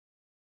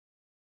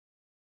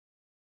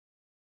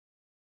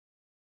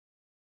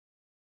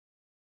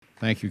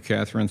Thank you,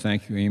 Catherine.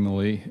 Thank you,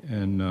 Emily.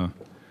 And I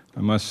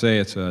must say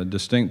it's a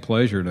distinct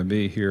pleasure to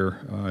be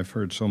here. I've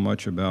heard so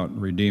much about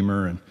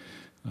Redeemer,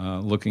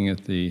 and looking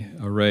at the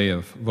array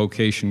of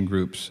vocation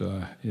groups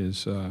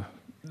is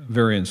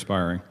very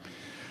inspiring.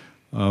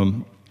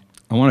 I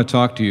want to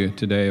talk to you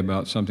today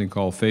about something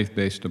called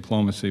faith-based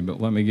diplomacy, but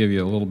let me give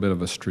you a little bit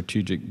of a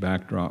strategic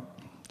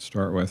backdrop to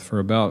start with. For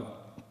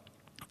about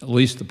at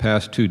least the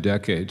past 2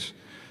 decades,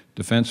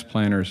 defense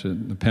planners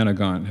at the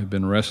Pentagon have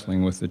been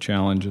wrestling with the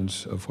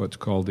challenges of what's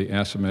called the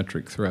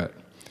asymmetric threat.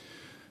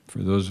 For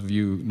those of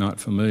you not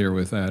familiar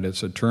with that,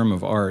 it's a term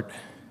of art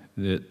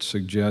that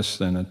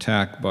suggests an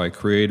attack by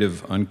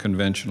creative,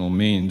 unconventional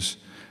means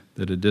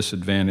that a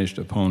disadvantaged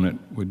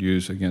opponent would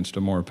use against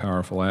a more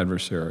powerful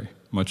adversary,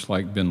 much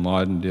like bin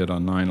Laden did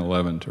on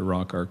 9/11 to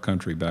rock our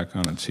country back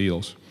on its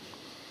heels.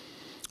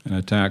 An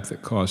attack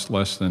that cost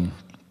less than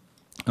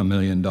 $1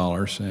 million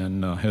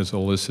and has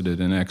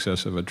elicited in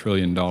excess of $1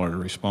 trillion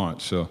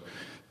response. So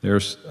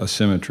there's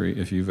asymmetry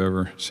if you've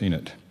ever seen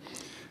it.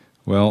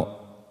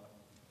 Well,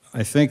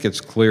 I think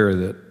it's clear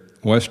that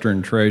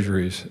Western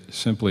treasuries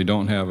simply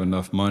don't have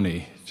enough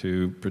money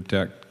to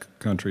protect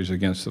countries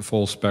against the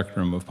full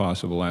spectrum of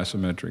possible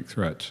asymmetric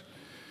threats.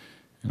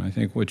 And I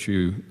think what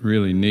you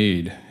really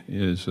need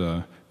is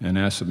an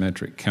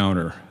asymmetric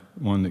counter,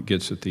 one that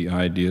gets at the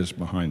ideas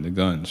behind the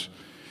guns.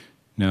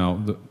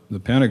 Now, the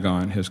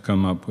Pentagon has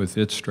come up with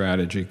its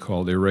strategy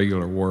called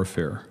irregular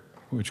warfare,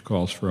 which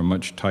calls for a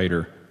much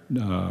tighter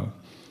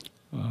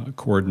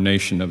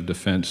coordination of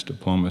defense,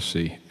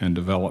 diplomacy, and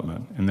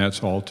development, and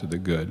that's all to the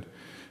good.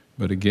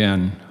 But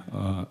again,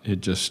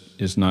 it just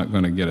is not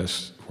going to get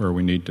us where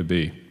we need to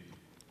be.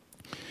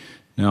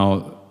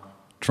 Now,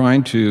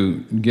 trying to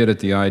get at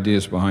the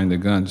ideas behind the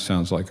guns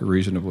sounds like a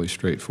reasonably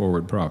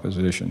straightforward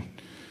proposition,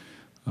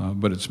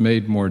 but it's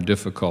made more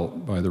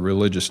difficult by the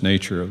religious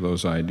nature of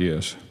those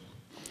ideas.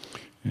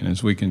 And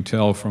as we can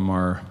tell from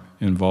our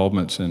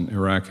involvements in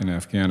Iraq and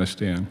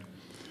Afghanistan,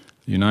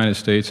 the United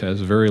States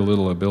has very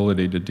little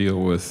ability to deal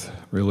with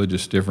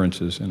religious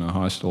differences in a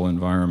hostile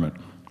environment,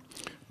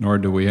 nor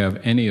do we have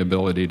any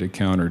ability to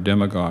counter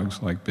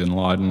demagogues like bin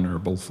Laden or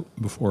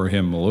before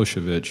him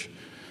Milosevic,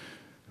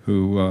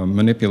 who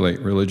manipulate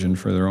religion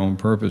for their own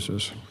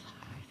purposes.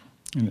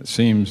 And it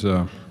seems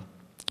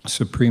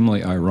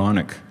supremely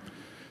ironic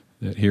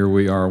that here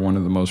we are, one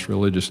of the most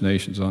religious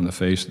nations on the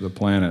face of the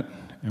planet,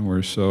 and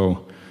we're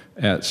so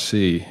at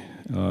sea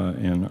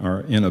in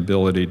our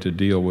inability to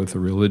deal with the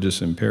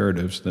religious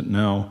imperatives that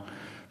now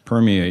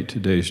permeate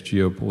today's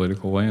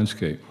geopolitical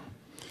landscape.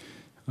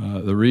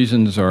 The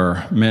reasons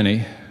are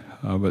many,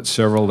 but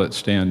several that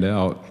stand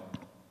out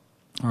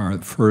are,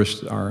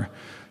 first, our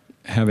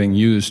having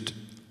used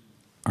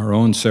our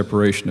own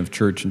separation of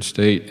church and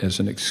state as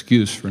an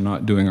excuse for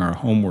not doing our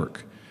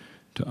homework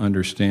to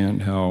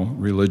understand how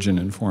religion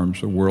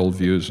informs the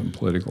worldviews and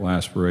political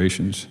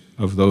aspirations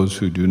of those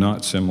who do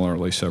not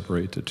similarly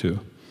separate the two.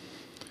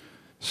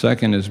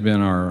 Second has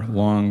been our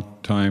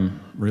long-time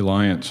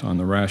reliance on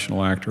the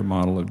rational actor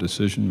model of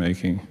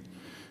decision-making,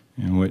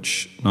 in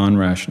which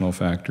non-rational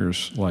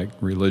factors like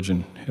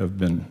religion have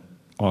been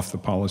off the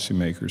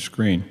policymaker's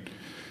screen.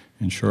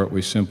 In short,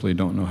 we simply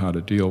don't know how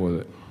to deal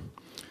with it.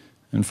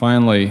 And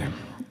finally,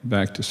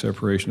 back to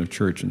separation of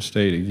church and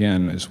state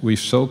again, is we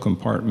so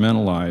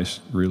compartmentalized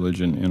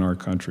religion in our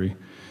country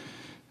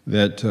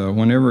that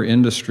whenever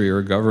industry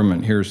or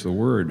government hears the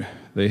word,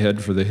 they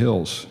head for the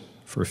hills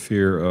for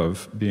fear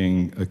of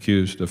being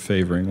accused of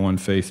favoring one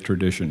faith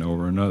tradition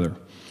over another.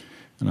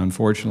 And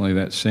unfortunately,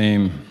 that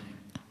same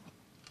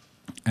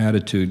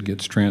attitude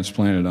gets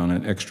transplanted on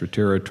an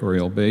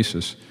extraterritorial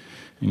basis,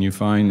 and you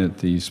find that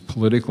these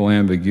political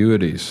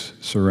ambiguities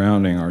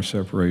surrounding our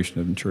separation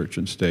of church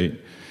and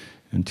state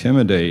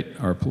intimidate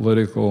our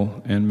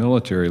political and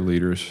military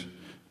leaders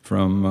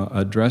from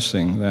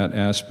addressing that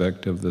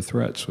aspect of the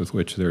threats with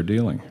which they're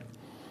dealing.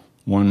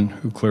 One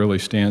who clearly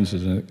stands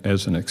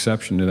as an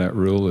exception to that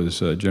rule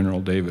is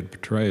General David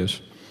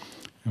Petraeus.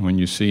 And when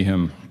you see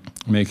him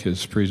make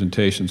his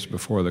presentations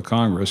before the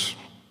Congress,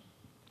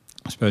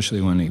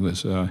 especially when he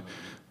was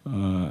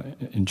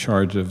in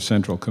charge of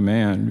Central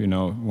Command, you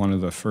know, one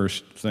of the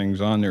first things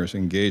on there is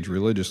engage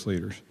religious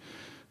leaders.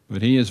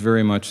 But he is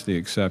very much the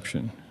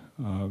exception.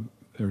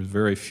 There's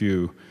very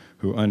few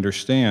who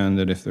understand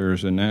that if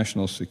there's a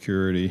national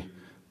security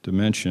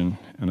dimension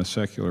and a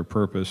secular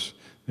purpose,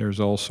 there's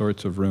all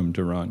sorts of room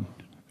to run.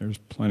 There's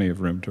plenty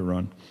of room to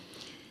run.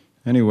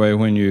 Anyway,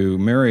 when you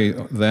marry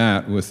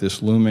that with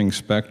this looming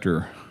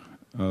specter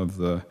of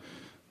the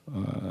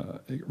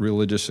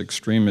religious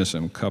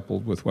extremism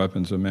coupled with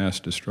weapons of mass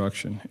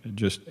destruction, it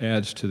just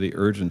adds to the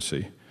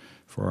urgency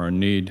for our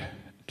need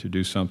to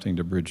do something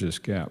to bridge this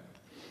gap.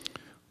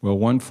 Well,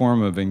 one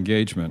form of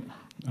engagement,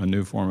 a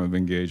new form of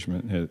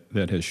engagement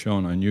that has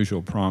shown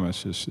unusual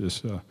promise is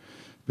this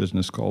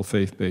business called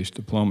faith-based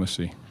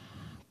diplomacy.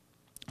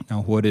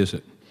 Now, what is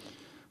it?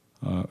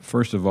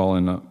 First of all,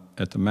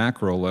 at the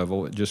macro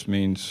level, it just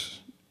means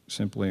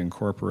simply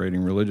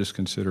incorporating religious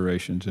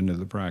considerations into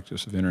the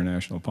practice of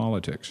international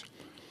politics.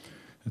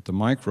 At the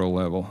micro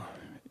level,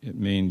 It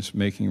means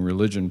making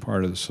religion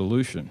part of the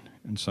solution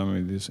in some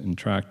of these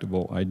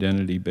intractable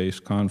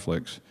identity-based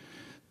conflicts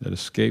that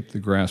escape the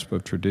grasp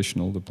of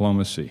traditional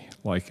diplomacy,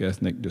 like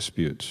ethnic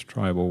disputes,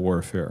 tribal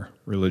warfare,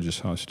 religious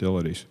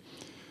hostilities.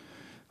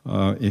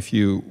 If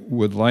you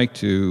would like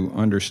to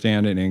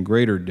understand it in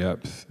greater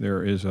depth,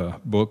 there is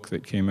a book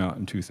that came out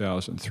in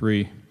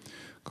 2003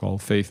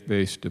 called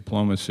Faith-Based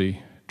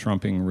Diplomacy,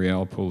 Trumping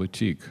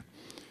Realpolitik.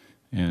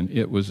 And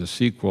it was a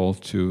sequel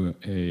to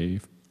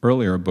an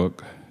earlier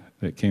book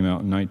that came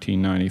out in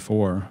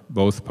 1994,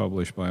 both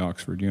published by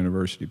Oxford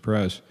University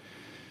Press.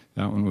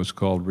 That one was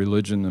called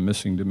Religion, the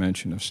Missing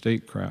Dimension of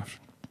Statecraft.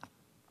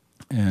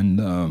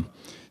 And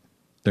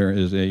there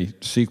is a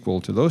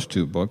sequel to those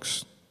two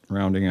books,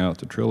 rounding out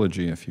the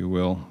trilogy, if you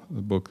will,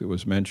 the book that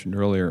was mentioned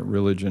earlier,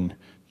 Religion,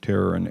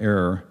 Terror, and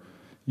Error,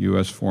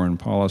 U.S. Foreign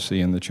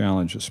Policy and the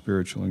Challenge of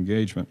Spiritual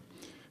Engagement.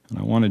 And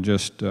I want to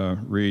just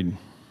read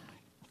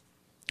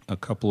a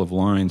couple of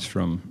lines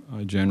from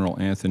General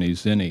Anthony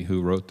Zinni,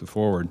 who wrote the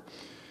foreword.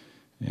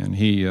 And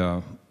he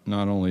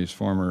not only is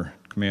former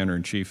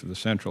Commander-in-Chief of the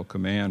Central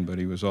Command, but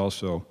he was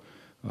also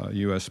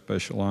U.S.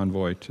 Special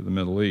Envoy to the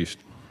Middle East.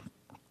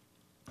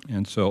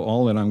 And so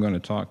all that I'm going to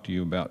talk to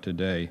you about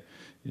today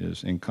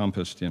is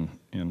encompassed in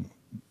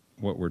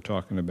what we're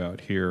talking about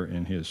here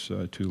in his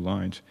two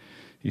lines.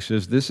 He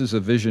says, "This is a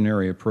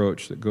visionary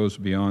approach that goes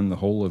beyond the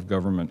whole of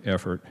government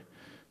effort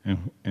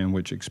and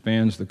which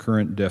expands the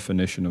current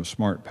definition of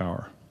smart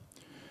power.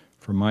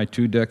 From my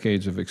 2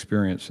 decades of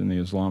experience in the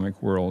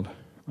Islamic world,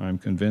 I'm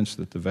convinced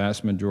that the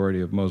vast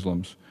majority of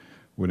Muslims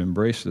would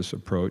embrace this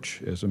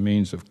approach as a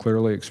means of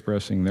clearly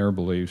expressing their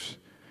beliefs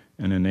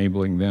and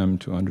enabling them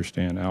to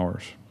understand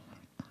ours."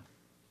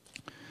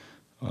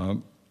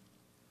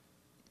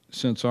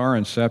 Since our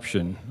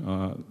inception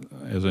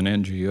as an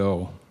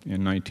NGO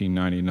in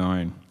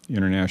 1999, the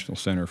International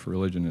Center for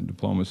Religion and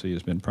Diplomacy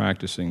has been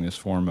practicing this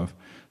form of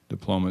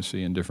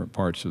diplomacy in different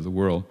parts of the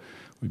world.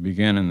 We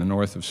began in the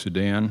north of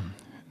Sudan,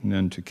 and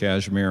then to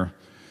Kashmir,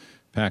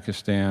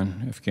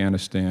 Pakistan,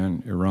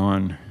 Afghanistan,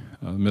 Iran,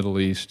 Middle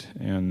East,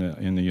 and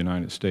in the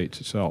United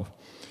States itself.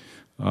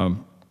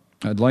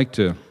 I'd like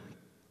to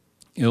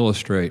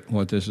illustrate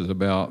what this is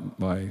about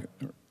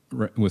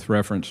with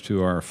reference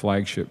to our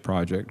flagship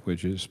project,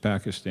 which is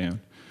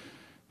Pakistan.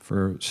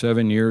 For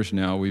 7 years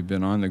now, we've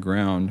been on the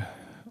ground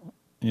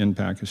in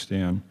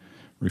Pakistan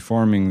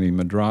reforming the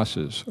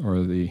madrassas,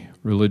 or the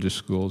religious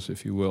schools,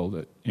 if you will,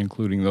 that,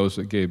 including those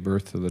that gave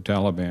birth to the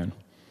Taliban.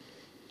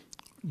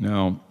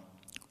 Now,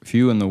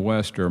 few in the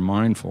West are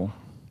mindful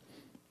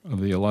of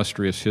the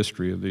illustrious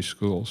history of these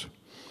schools.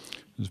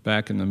 Because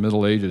back in the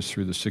Middle Ages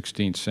through the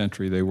 16th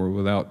century, they were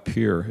without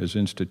peer as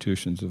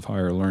institutions of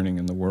higher learning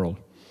in the world.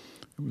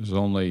 It was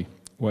only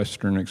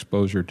Western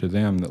exposure to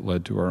them that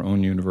led to our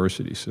own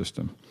university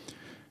system.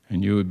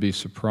 And you would be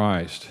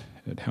surprised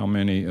at how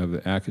many of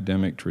the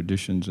academic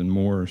traditions and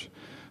mores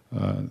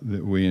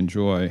that we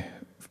enjoy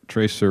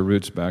trace their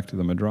roots back to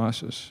the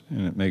madrasas.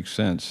 And it makes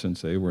sense,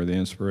 since they were the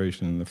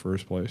inspiration in the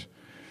first place.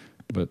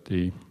 But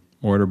the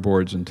mortar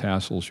boards and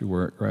tassels you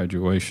wear at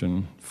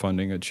graduation,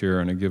 funding a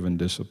chair in a given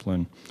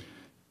discipline,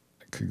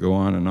 it could go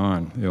on and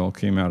on. They all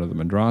came out of the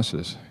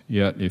madrasas.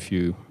 Yet, if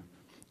you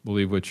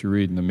believe what you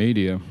read in the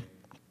media,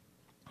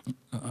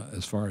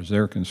 as far as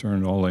they're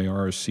concerned, all they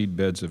are is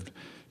seedbeds of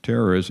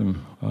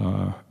terrorism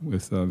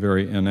with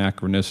very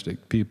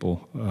anachronistic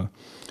people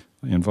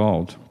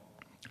involved.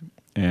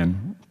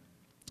 And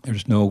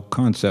there's no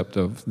concept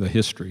of the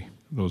history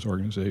of those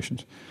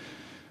organizations.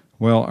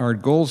 Well, our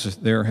goals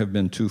there have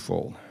been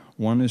twofold.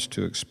 One is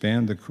to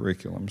expand the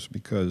curriculums,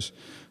 because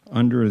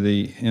under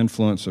the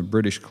influence of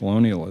British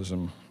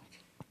colonialism,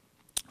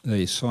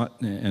 they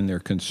sought, and their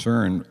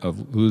concern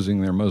of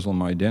losing their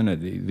Muslim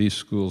identity, these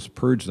schools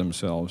purged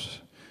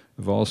themselves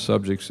of all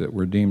subjects that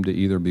were deemed to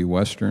either be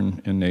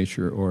Western in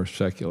nature or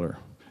secular.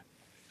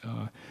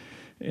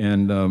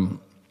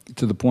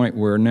 To the point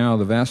where now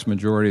the vast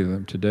majority of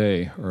them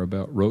today are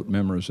about rote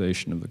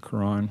memorization of the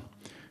Quran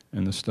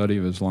and the study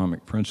of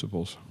Islamic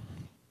principles.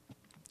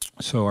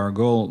 So our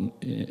goal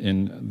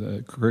in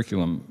the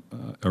curriculum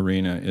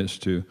arena is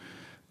to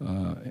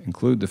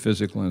include the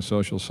physical and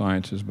social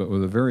sciences, but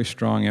with a very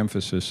strong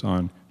emphasis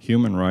on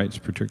human rights,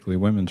 particularly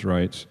women's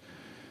rights,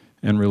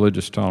 and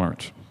religious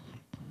tolerance.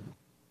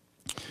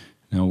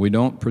 Now, we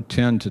don't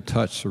pretend to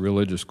touch the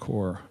religious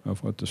core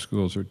of what the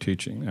schools are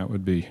teaching. That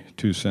would be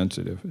too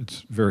sensitive.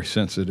 It's very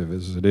sensitive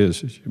as it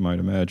is, as you might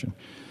imagine.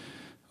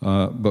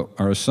 But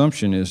our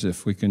assumption is,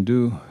 if we can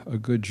do a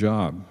good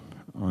job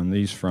on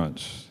these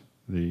fronts,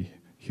 the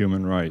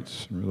human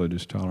rights and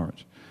religious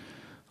tolerance,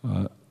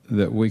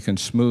 that we can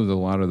smooth a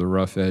lot of the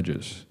rough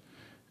edges.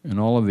 And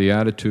all of the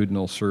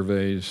attitudinal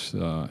surveys,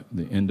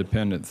 the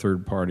independent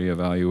third-party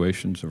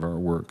evaluations of our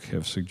work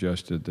have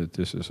suggested that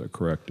this is a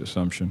correct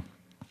assumption.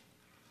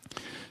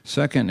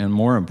 Second, and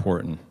more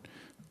important,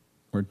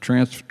 we're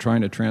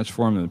trying to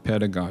transform the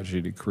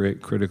pedagogy to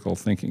create critical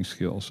thinking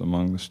skills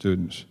among the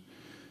students.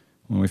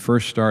 When we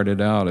first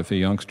started out, if a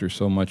youngster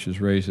so much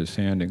as raised his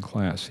hand in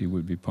class, he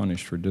would be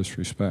punished for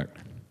disrespect.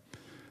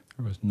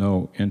 There was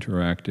no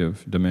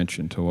interactive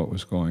dimension to what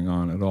was going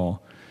on at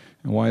all.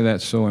 And why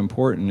that's so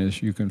important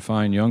is you can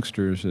find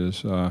youngsters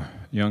as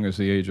young as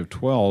the age of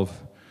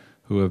 12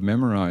 who have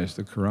memorized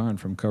the Quran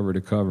from cover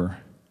to cover.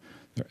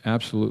 They're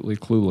absolutely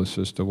clueless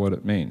as to what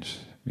it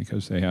means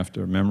because they have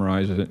to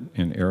memorize it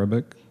in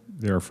Arabic.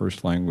 Their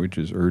first language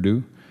is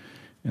Urdu,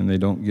 and they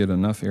don't get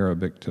enough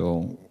Arabic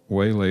till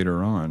way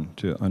later on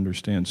to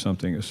understand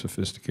something as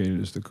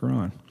sophisticated as the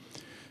Quran.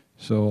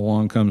 So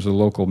along comes a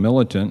local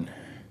militant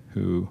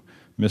who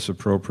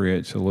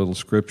misappropriates a little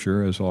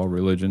scripture, as all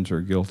religions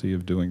are guilty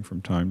of doing from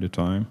time to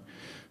time,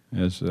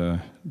 as the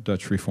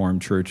Dutch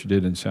Reformed Church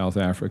did in South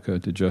Africa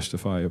to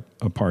justify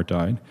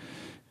apartheid.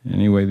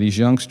 Anyway, these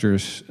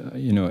youngsters,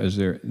 as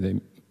they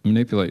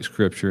manipulate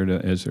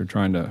scripture as they're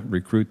trying to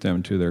recruit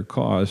them to their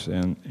cause,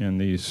 and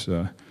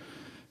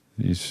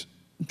these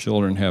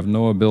children have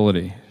no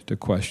ability to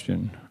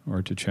question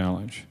or to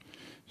challenge.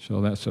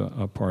 So that's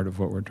a part of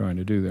what we're trying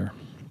to do there.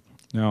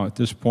 Now, at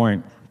this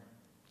point,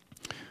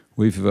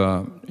 we've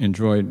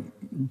enjoyed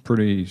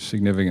pretty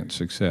significant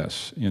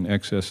success.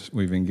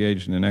 We've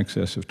engaged in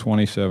excess of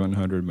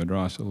 2,700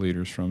 madrasa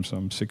leaders from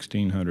some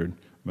 1,600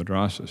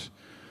 madrasas.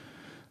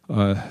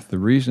 The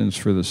reasons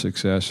for the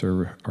success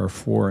are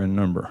four in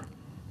number.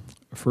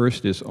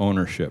 First is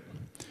ownership.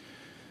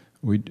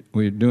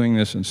 We're doing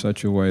this in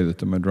such a way that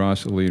the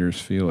madrasa leaders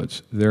feel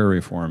it's their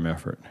reform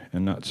effort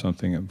and not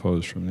something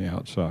imposed from the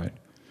outside.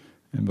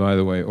 And by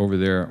the way, over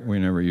there, we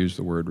never use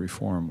the word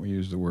reform, we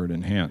use the word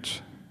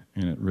enhance,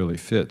 and it really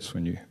fits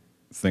when you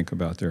think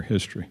about their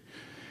history.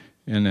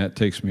 And that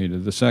takes me to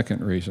the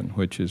second reason,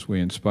 which is we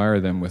inspire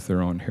them with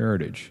their own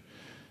heritage.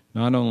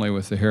 Not only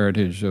with the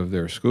heritage of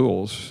their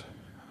schools,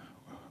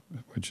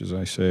 which, as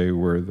I say,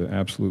 were the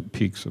absolute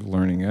peaks of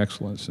learning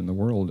excellence in the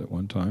world at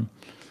one time,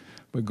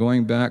 but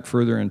going back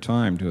further in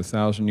time to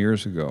 1,000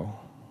 years ago,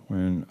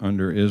 when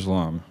under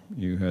Islam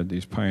you had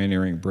these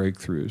pioneering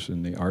breakthroughs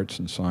in the arts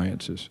and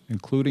sciences,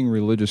 including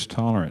religious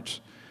tolerance,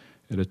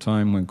 at a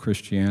time when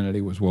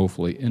Christianity was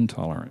woefully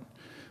intolerant.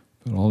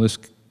 But all this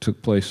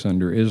took place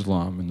under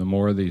Islam, and the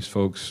more these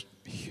folks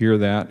hear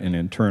that and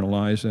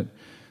internalize it,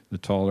 the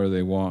taller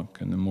they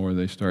walk, and the more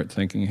they start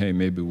thinking, hey,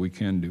 maybe we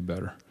can do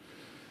better.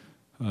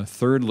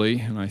 Thirdly,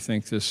 and I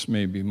think this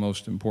may be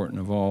most important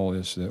of all,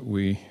 is that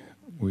we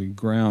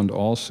ground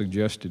all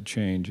suggested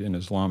change in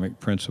Islamic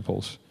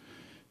principles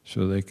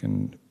so they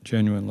can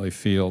genuinely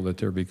feel that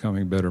they're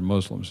becoming better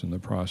Muslims in the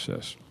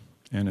process.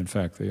 And in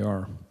fact, they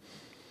are.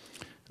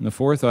 And the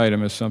fourth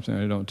item is something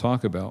I don't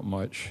talk about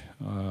much.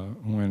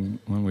 When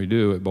we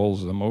do, it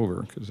bowls them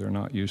over because they're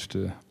not used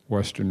to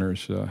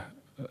Westerners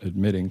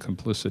admitting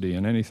complicity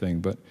in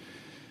anything. But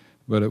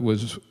it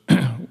was,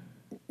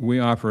 we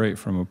operate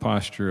from a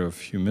posture of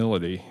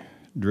humility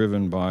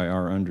driven by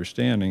our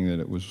understanding that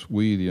it was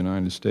we, the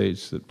United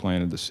States, that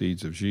planted the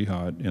seeds of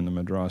jihad in the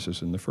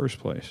madrasas in the first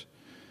place,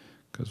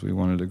 because we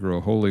wanted to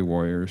grow holy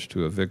warriors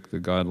to evict the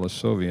godless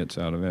Soviets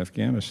out of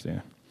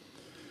Afghanistan.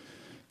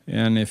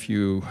 And if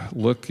you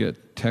look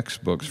at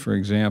textbooks, for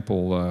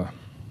example,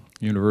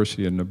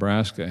 University of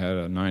Nebraska had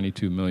a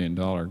 $92 million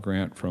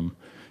grant from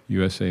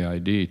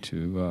USAID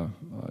to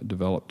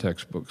develop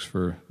textbooks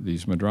for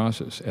these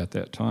madrasas at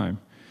that time.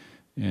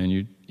 And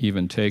you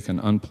even take an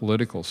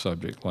unpolitical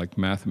subject like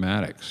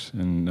mathematics,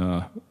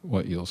 and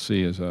what you'll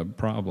see is a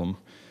problem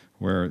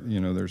where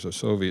there's a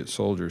Soviet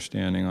soldier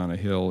standing on a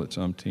hill that's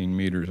umpteen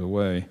meters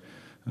away,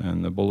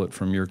 and the bullet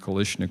from your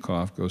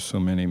Kalashnikov goes so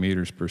many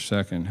meters per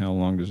second. How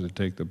long does it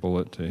take the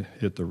bullet to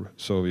hit the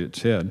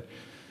Soviet's head?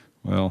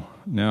 Well,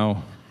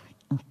 now,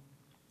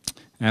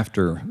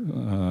 after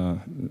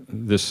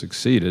this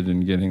succeeded in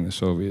getting the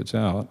Soviets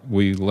out,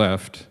 we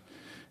left,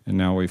 and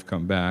now we've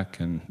come back,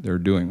 and they're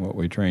doing what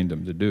we trained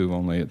them to do,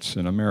 only it's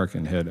an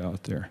American head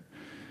out there.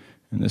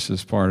 And this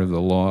is part of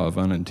the law of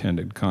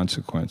unintended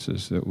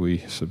consequences that we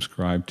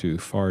subscribe to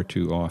far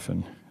too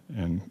often,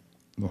 and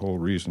the whole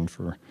reason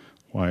for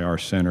why our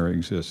center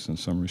exists in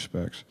some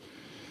respects.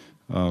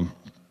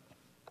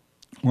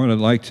 What I'd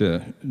like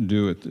to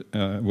do,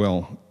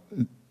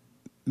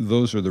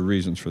 those are the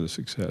reasons for the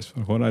success.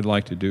 But what I'd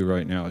like to do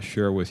right now is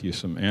share with you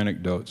some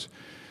anecdotes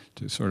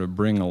to sort of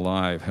bring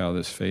alive how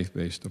this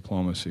faith-based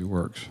diplomacy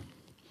works.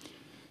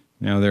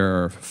 Now,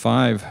 there are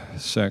 5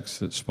 sects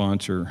that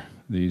sponsor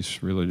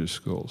these religious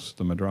schools,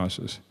 the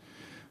madrasas.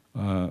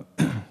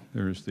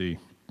 There's the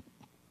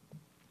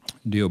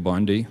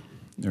Deobandi,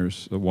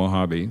 there's the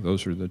Wahhabi.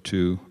 Those are the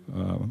 2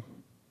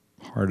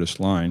 hardest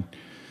line.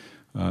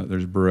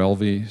 There's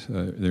Barelvi,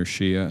 there's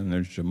Shia, and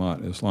there's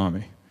Jamaat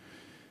Islami.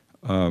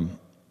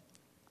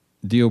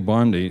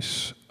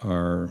 Deobandis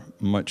are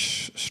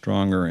much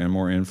stronger and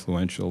more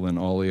influential than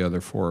all the other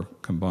 4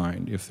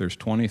 combined. If there's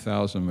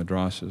 20,000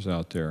 madrasas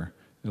out there,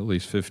 at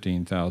least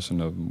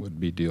 15,000 of them would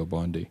be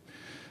Deobandi.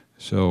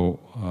 So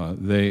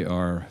they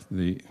are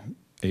the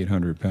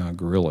 800-pound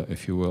gorilla,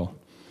 if you will.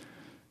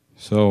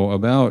 So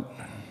about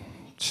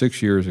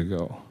 6 years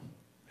ago,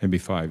 maybe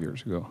 5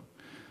 years ago,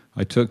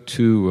 I took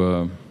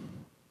 2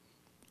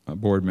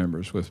 board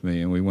members with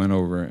me, and we went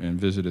over and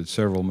visited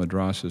several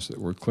madrasas that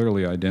were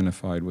clearly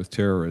identified with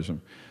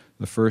terrorism.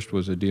 The first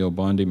was a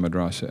Deobandi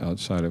madrasa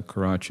outside of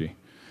Karachi.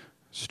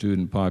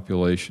 Student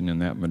population in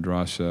that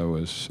madrasa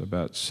was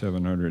about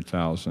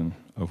 700,000,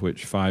 of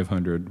which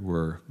 500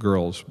 were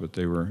girls, but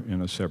they were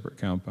in a separate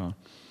compound.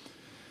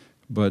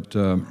 But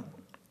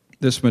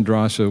this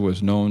madrasa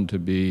was known to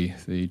be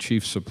the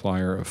chief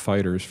supplier of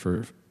fighters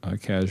for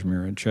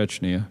Kashmir and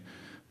Chechnya,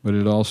 but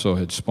it also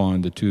had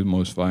spawned the two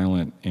most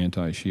violent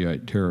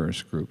anti-Shiite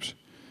terrorist groups.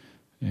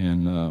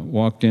 And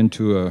walked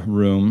into a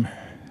room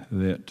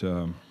that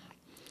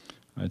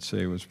I'd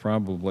say was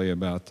probably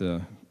about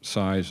the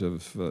size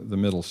of the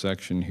middle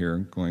section here,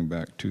 going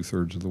back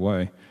 2/3 of the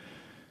way.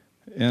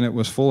 And it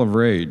was full of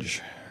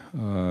rage.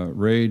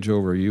 Rage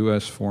over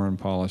U.S. foreign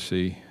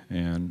policy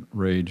and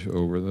rage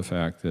over the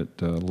fact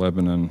that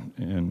Lebanon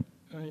and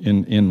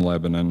in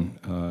Lebanon,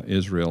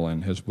 Israel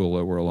and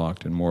Hezbollah were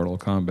locked in mortal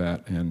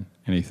combat, and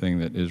anything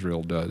that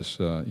Israel does,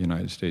 the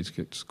United States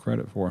gets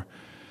credit for.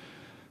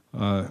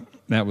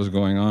 That was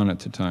going on at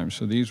the time.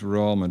 So these were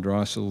all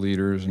madrasa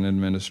leaders and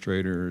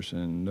administrators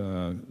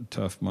and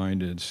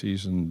tough-minded,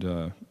 seasoned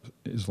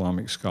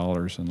Islamic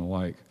scholars and the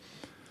like.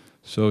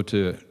 So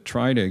to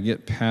try to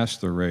get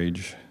past the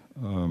rage,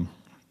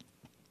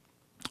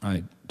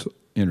 I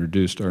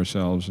introduced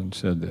ourselves and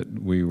said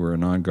that we were a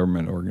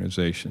non-government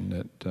organization,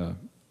 that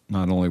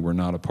not only were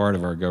not a part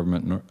of our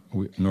government,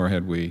 nor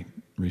had we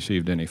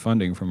received any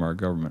funding from our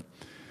government.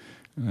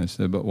 And I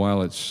said, but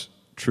while it's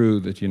true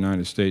that the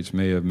United States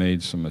may have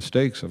made some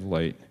mistakes of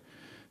late,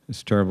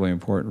 it's terribly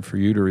important for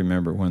you to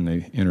remember when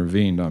they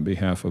intervened on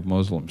behalf of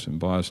Muslims in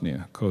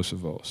Bosnia,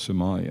 Kosovo,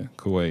 Somalia,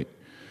 Kuwait.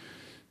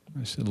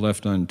 I said,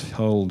 left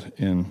untold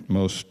in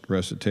most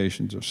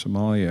recitations of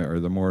Somalia are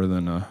the more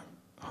than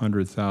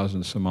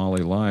 100,000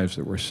 Somali lives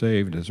that were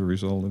saved as a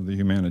result of the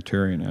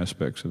humanitarian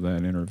aspects of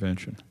that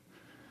intervention.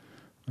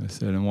 I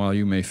said, and while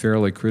you may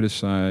fairly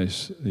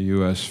criticize the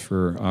U.S.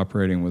 for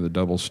operating with a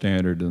double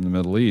standard in the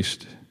Middle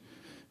East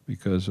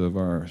because of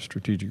our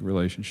strategic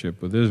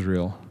relationship with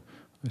Israel,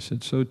 I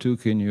said, so too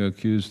can you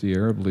accuse the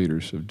Arab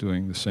leaders of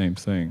doing the same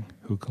thing,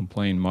 who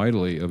complain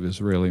mightily of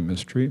Israeli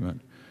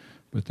mistreatment,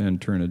 but then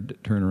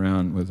turn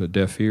around with a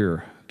deaf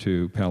ear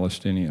to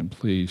Palestinian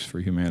pleas for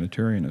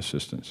humanitarian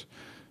assistance.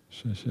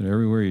 So I said,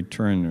 everywhere you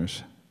turn,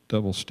 there's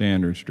double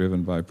standards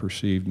driven by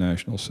perceived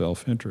national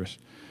self-interest.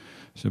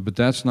 I said, but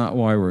that's not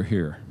why we're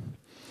here.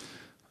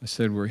 I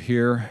said, we're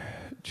here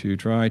to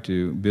try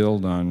to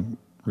build on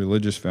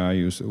religious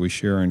values that we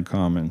share in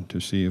common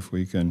to see if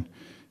we can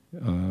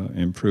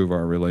improve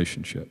our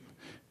relationship.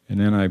 And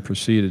then I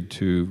proceeded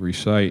to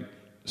recite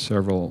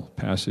several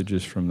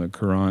passages from the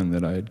Quran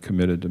that I had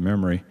committed to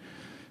memory,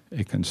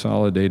 a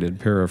consolidated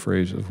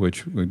paraphrase of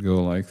which would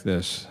go like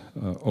this: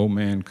 O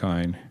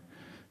mankind,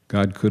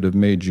 God could have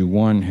made you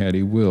one had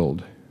He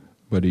willed,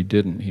 but He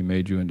didn't. He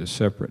made you into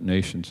separate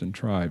nations and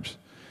tribes,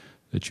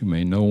 that you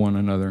may know one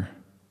another,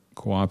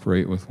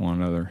 cooperate with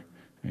one another,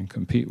 and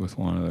compete with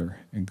one another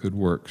in good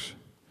works.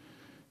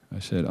 I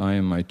said, I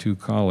and my two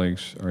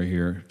colleagues are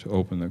here to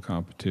open the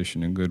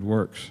competition in good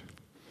works.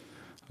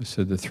 I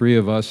said, the three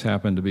of us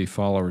happen to be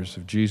followers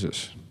of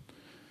Jesus,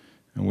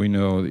 and we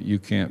know that you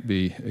can't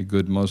be a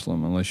good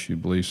Muslim unless you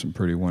believe some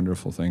pretty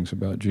wonderful things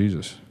about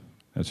Jesus.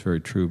 That's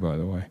very true, by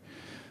the way.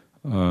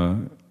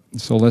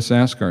 So let's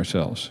ask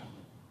ourselves,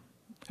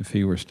 if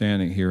He were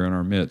standing here in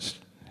our midst,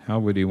 how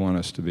would He want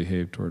us to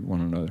behave toward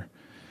one another?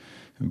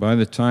 And by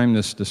the time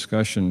this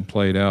discussion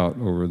played out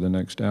over the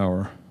next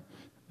hour,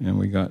 and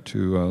we got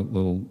to a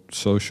little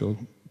social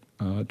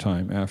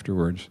time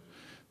afterwards,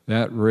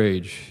 that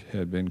rage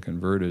had been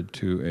converted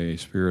to a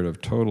spirit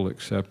of total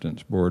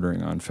acceptance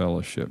bordering on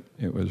fellowship.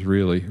 It was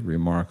really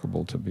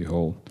remarkable to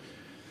behold.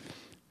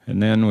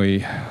 And then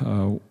we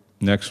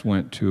next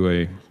went to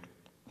a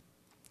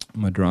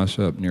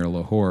madrasa up near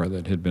Lahore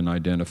that had been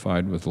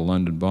identified with the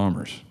London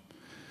bombers.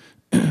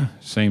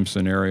 Same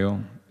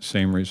scenario,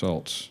 same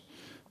results.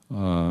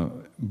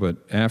 But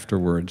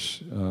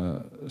afterwards,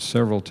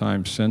 several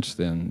times since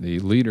then, the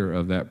leader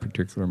of that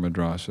particular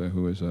madrasa,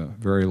 who is a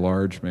very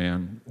large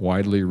man,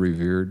 widely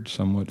revered,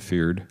 somewhat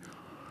feared,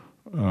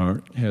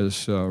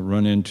 has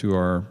run into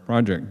our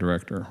project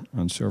director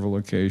on several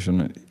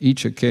occasions.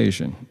 Each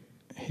occasion,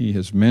 he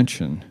has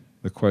mentioned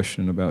the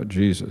question about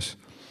Jesus.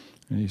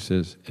 And he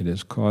says, it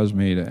has caused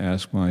me to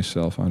ask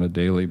myself on a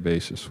daily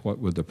basis, what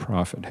would the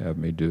prophet have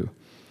me do?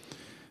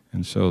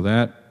 And so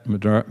that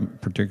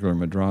particular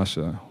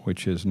madrasa,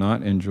 which has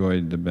not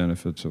enjoyed the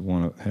benefits of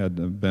had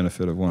the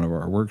benefit of one of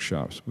our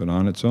workshops, but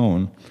on its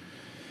own,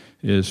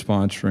 is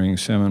sponsoring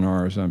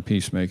seminars on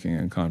peacemaking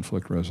and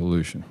conflict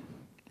resolution.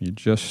 You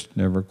just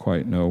never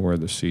quite know where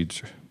the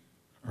seeds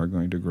are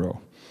going to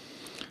grow.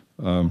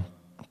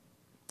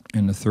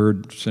 In the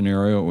third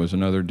scenario, it was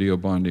another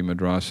Deobandi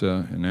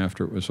madrasa, and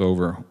after it was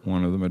over,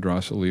 one of the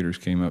madrasa leaders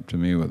came up to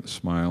me with a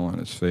smile on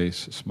his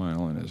face, a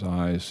smile in his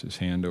eyes, his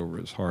hand over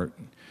his heart.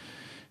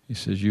 He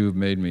says, you have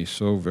made me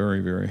so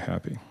very, very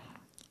happy.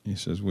 He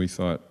says, we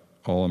thought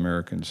all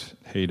Americans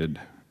hated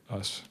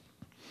us.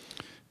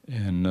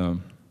 And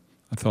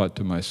I thought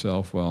to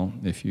myself, well,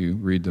 if you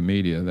read the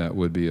media, that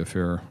would be a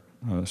fair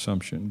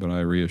assumption, but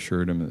I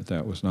reassured him that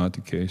that was not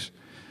the case.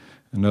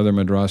 Another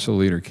madrasa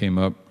leader came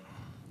up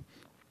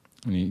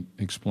and he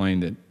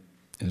explained that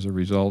as a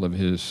result of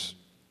his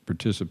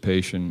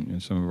participation in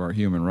some of our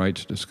human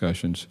rights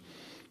discussions,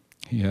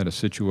 he had a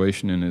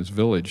situation in his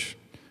village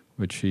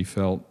which he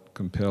felt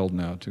compelled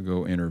now to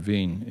go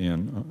intervene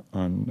in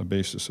on the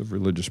basis of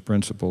religious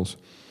principles.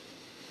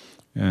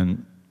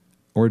 And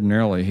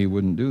ordinarily he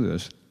wouldn't do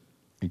this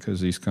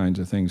because these kinds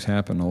of things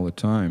happen all the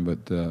time,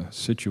 but the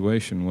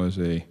situation was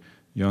a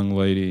young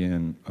lady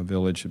in a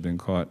village had been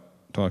caught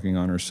talking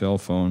on her cell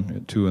phone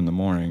at 2 in the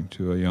morning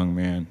to a young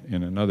man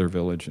in another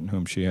village in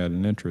whom she had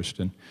an interest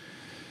in.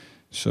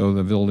 So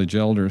the village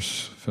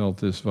elders felt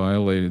this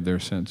violated their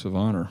sense of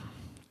honor,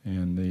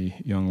 and the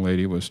young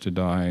lady was to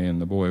die and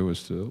the boy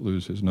was to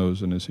lose his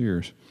nose and his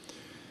ears.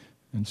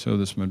 And so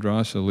this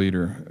madrasa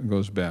leader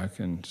goes back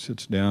and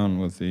sits down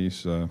with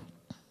these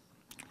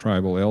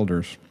tribal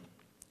elders.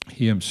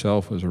 He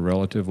himself was a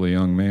relatively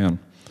young man,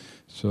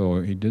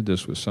 so he did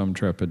this with some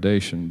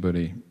trepidation, but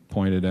he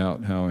pointed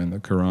out how in the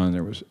Quran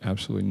there was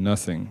absolutely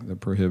nothing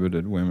that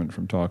prohibited women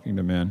from talking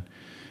to men,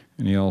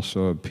 and he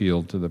also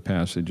appealed to the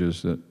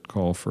passages that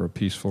call for a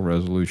peaceful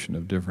resolution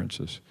of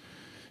differences.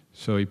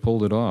 So he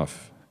pulled it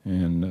off,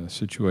 and the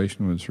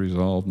situation was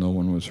resolved. No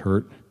one was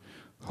hurt.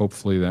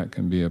 Hopefully that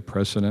can be a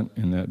precedent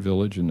in that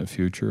village in the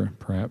future,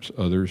 perhaps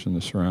others in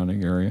the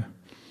surrounding area.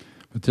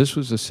 But this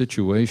was a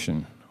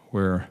situation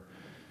where,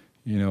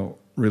 you know,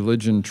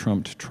 religion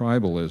trumped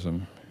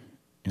tribalism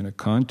in a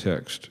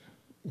context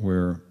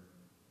where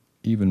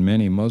even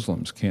many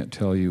Muslims can't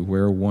tell you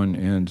where one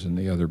ends and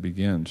the other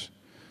begins.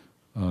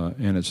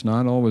 And it's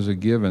not always a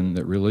given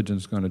that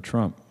religion's going to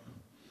trump,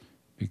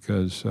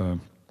 because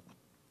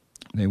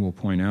they will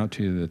point out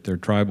to you that their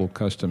tribal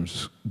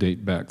customs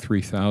date back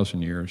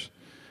 3,000 years,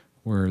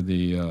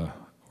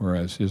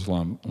 whereas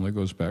Islam only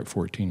goes back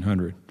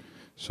 1,400.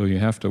 So you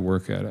have to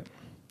work at it.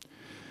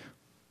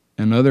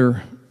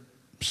 Another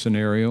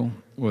scenario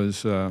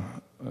was a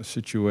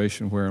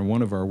situation where in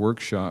one of our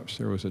workshops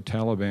there was a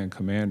Taliban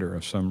commander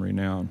of some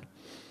renown.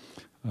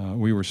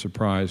 We were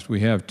surprised. We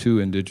have 2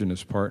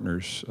 indigenous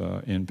partners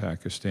in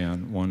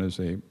Pakistan. One is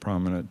a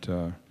prominent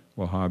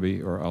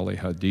Wahhabi, or Ali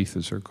Hadith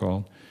as they're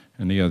called,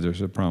 and the other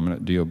is a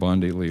prominent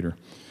Deobandi leader.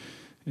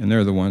 And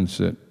they're the ones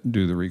that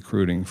do the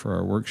recruiting for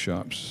our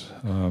workshops.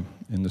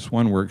 In this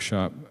one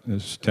workshop,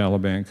 this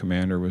Taliban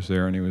commander was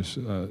there, and he was,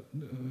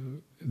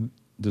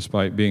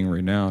 despite being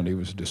renowned, he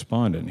was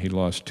despondent. He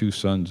lost 2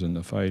 sons in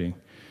the fighting.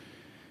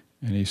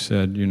 And he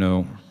said, you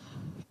know,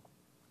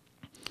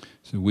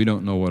 we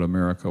don't know what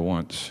America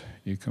wants.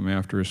 You come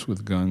after us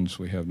with guns,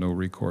 we have no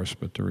recourse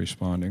but to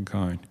respond in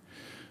kind.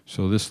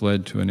 So this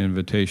led to an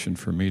invitation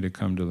for me to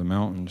come to the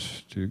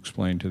mountains to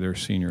explain to their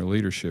senior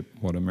leadership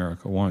what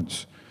America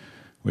wants,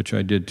 which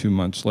I did 2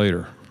 months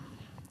later.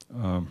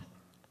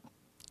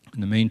 In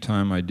the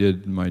meantime, I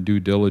did my due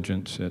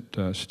diligence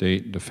at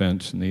State,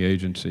 Defense, and the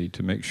agency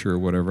to make sure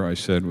whatever I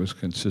said was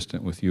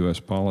consistent with U.S.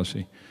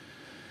 policy.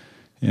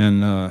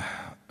 And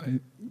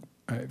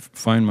I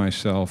find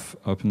myself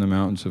up in the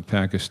mountains of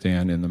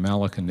Pakistan in the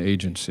Malacan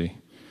Agency,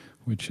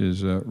 which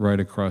is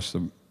right across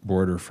the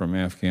border from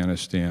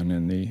Afghanistan,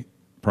 and the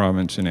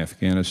province in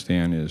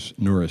Afghanistan is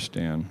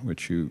Nuristan,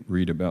 which you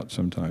read about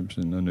sometimes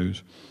in the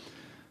news.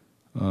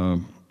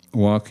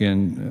 Walk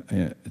in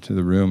to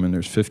the room, and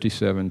there's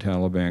 57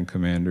 Taliban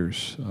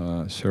commanders,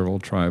 several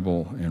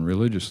tribal and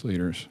religious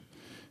leaders.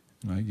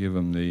 And I give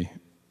them the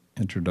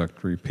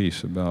introductory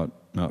piece about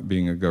not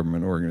being a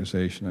government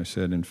organization. I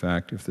said, in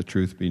fact, if the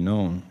truth be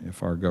known,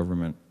 if our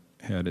government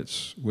had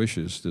its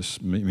wishes,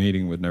 this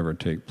meeting would never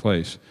take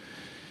place.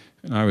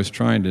 And I was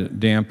trying to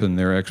dampen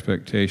their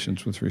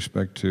expectations with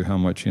respect to how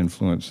much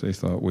influence they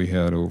thought we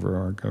had over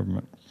our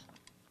government.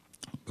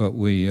 But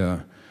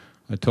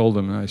I told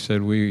them, and I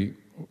said,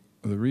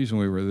 the reason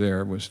we were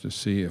there was to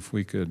see if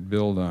we could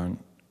build on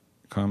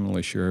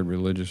commonly shared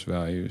religious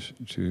values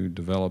to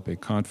develop a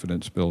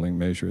confidence-building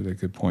measure that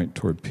could point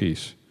toward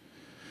peace.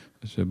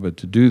 I said, but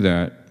to do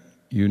that,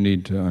 you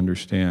need to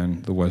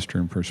understand the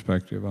Western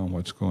perspective on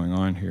what's going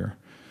on here.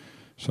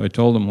 So I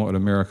told them what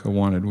America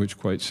wanted, which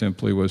quite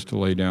simply was to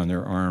lay down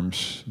their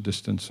arms,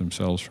 distance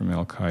themselves from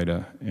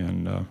Al-Qaeda,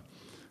 and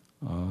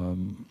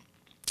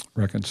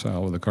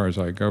reconcile with the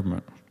Karzai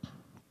government.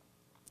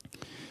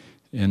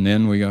 And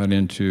then we got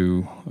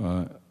into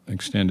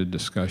extended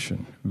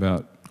discussion,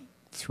 about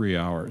 3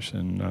 hours,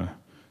 and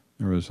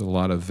there was a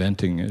lot of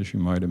venting, as you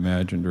might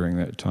imagine, during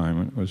that time,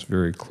 and it was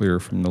very clear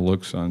from the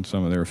looks on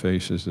some of their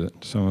faces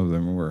that some of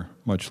them were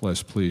much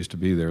less pleased to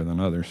be there than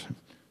others.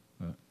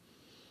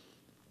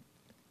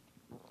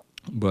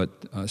 But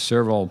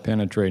several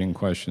penetrating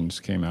questions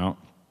came out,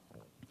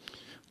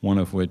 one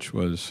of which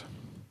was,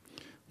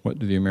 what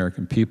do the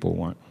American people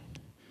want?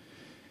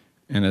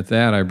 And at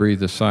that, I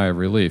breathed a sigh of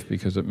relief,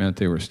 because it meant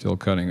they were still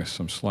cutting us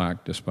some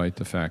slack, despite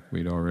the fact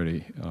we'd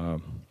already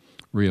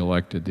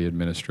re-elected the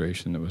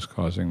administration that was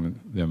causing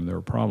them their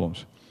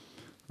problems.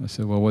 I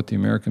said, well, what the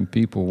American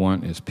people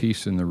want is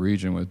peace in the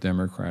region with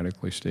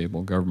democratically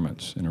stable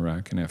governments in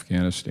Iraq and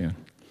Afghanistan.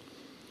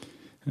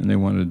 and they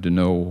wanted to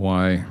know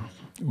why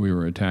we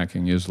were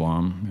attacking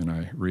Islam, and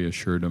I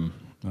reassured them,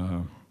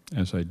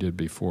 as I did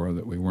before,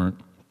 that we weren't.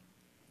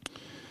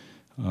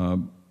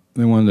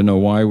 They wanted to know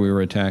why we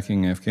were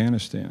attacking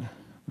Afghanistan.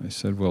 I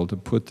said, well, to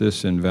put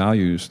this in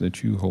values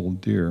that you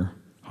hold dear,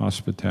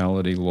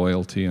 hospitality,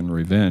 loyalty, and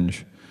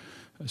revenge,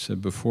 I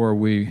said, before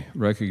we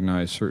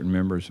recognized certain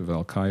members of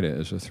Al-Qaeda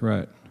as a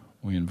threat,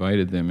 we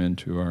invited them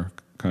into our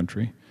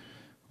country,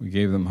 we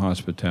gave them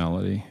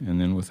hospitality, and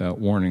then without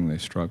warning they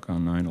struck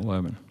on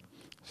 9/11.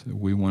 So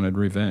we wanted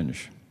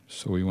revenge.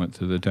 So we went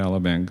to the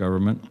Taliban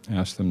government,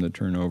 asked them to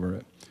turn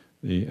over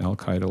the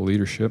Al-Qaeda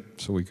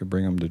leadership so we could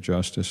bring them to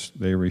justice.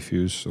 They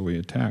refused, so we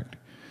attacked.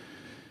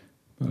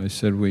 But I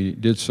said we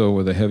did so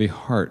with a heavy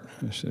heart,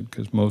 I said,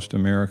 because most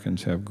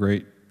Americans have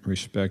great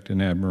respect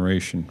and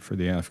admiration for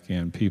the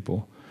Afghan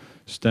people,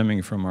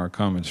 stemming from our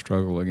common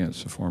struggle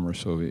against the former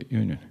Soviet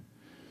Union.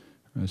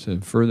 I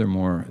said,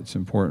 furthermore, it's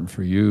important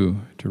for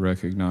you to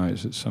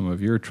recognize that some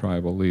of your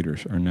tribal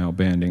leaders are now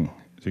banding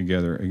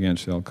together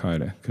against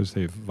Al-Qaeda because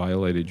they've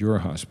violated your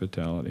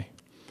hospitality.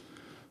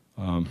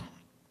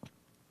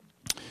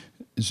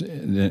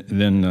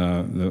 Then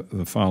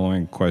the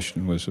following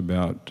question was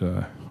about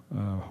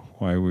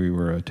why we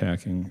were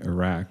attacking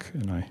Iraq,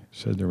 and I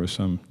said there was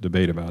some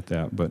debate about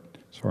that, but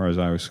as far as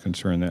I was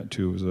concerned, that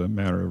too was a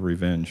matter of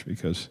revenge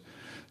because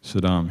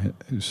Saddam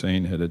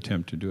Hussein had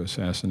attempted to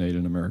assassinate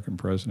an American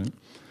president.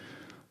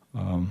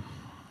 And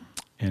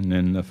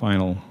then the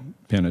final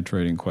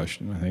penetrating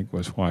question, I think,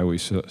 was why we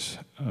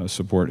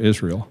support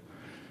Israel.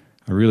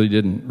 I really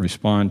didn't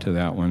respond to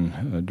that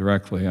one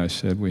directly. I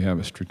said we have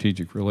a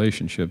strategic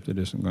relationship that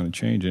isn't going to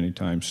change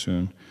anytime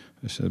soon.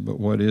 I said, but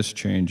what is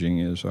changing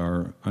is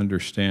our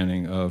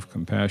understanding of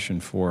compassion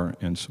for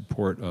and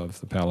support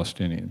of the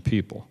Palestinian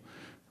people.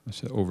 I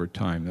said, over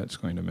time, that's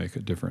going to make a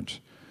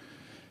difference.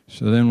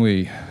 So then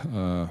we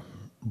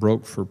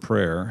broke for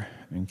prayer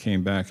and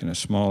came back in a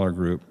smaller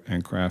group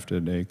and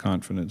crafted a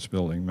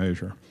confidence-building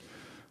measure.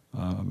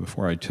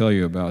 Before I tell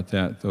you about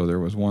that, though, there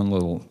was one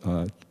little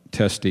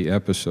testy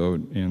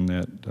episode in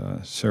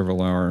that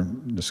several-hour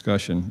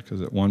discussion,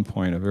 because at one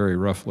point a very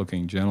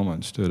rough-looking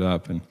gentleman stood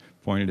up and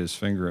pointed his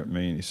finger at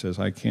me, and he says,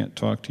 I can't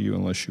talk to you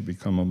unless you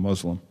become a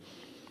Muslim.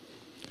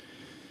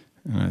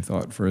 And I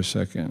thought for a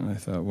second, and I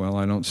thought, well,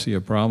 I don't see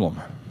a problem.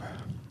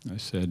 I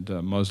said,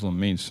 Muslim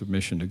means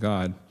submission to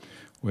God.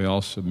 We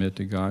all submit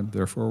to God,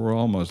 therefore we're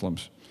all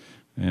Muslims.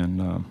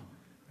 And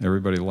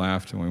everybody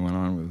laughed and we went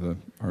on with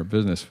our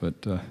business, but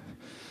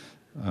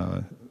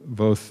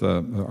both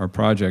our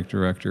project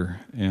director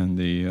and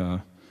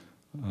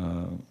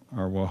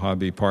our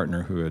Wahhabi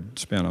partner, who had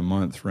spent a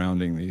month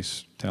rounding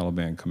these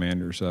Taliban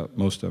commanders up,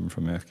 most of them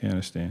from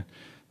Afghanistan,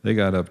 they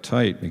got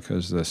uptight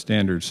because the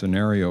standard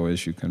scenario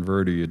is you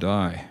convert or you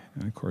die.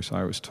 And of course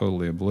I was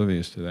totally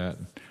oblivious to that.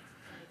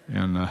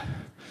 And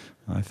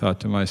I thought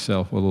to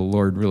myself, well, the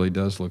Lord really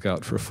does look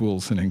out for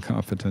fools and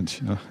incompetents,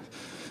 you know.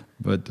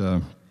 But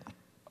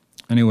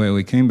anyway,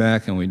 we came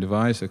back and we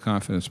devised a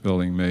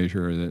confidence-building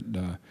measure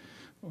that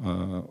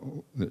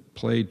that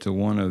played to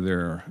one of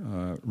their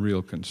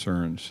real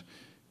concerns.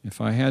 If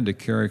I had to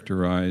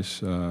characterize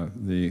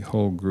the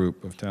whole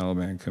group of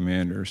Taliban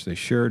commanders, they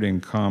shared in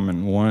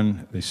common,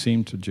 one, they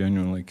seemed to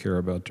genuinely care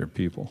about their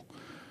people.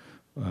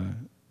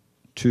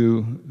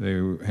 Two,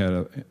 they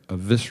had a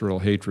visceral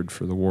hatred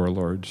for the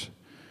warlords.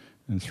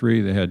 And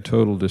three, they had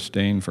total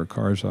disdain for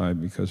Karzai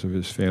because of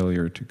his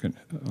failure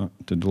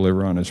to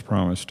deliver on his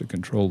promise to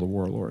control the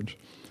warlords.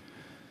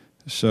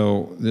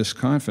 So this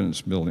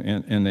confidence building,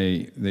 and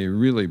they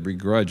really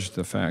begrudged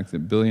the fact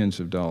that billions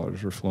of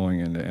dollars were flowing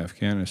into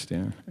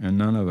Afghanistan, and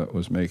none of it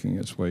was making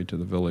its way to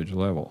the village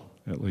level,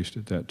 at least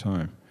at that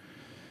time.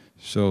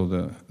 So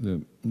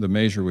the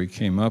measure we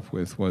came up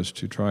with was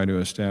to try to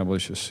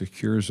establish a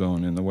secure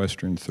zone in the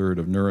western third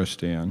of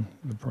Nuristan,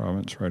 the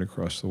province right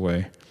across the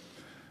way,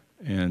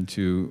 and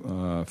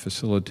to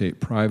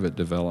facilitate private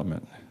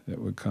development that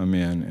would come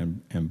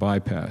in and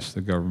bypass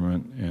the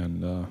government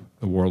and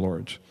the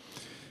warlords.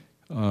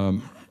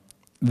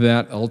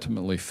 That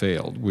ultimately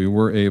failed. We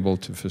were able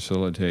to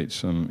facilitate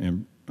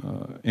some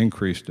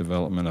increased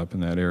development up in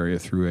that area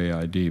through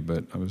AID,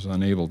 but I was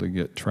unable to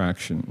get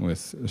traction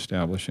with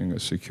establishing a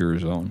secure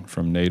zone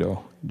from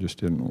NATO. It just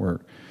didn't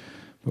work.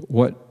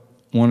 But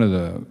one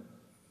of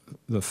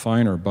the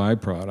finer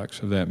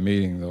byproducts of that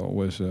meeting, though,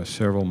 was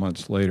several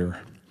months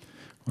later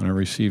when I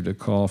received a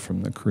call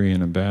from the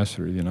Korean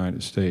ambassador to the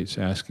United States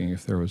asking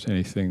if there was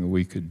anything that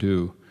we could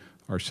do,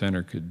 our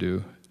center could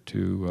do,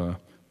 to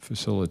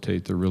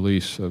facilitate the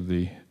release of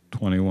the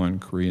 21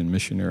 Korean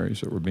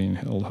missionaries that were being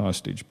held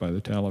hostage by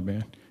the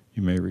Taliban.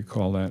 You may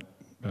recall that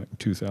back in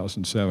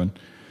 2007.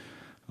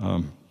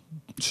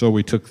 So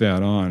we took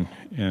that on,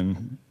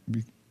 and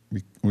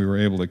we were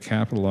able to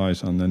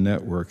capitalize on the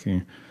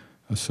networking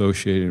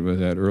associated with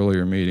that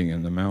earlier meeting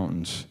in the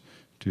mountains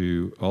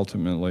to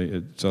ultimately,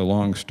 it's a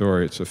long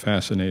story, it's a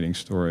fascinating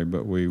story,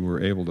 but we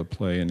were able to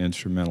play an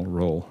instrumental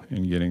role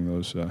in getting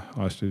those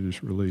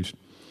hostages released.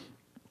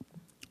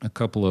 A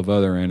couple of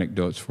other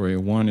anecdotes for you.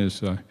 One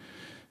is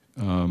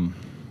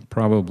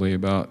probably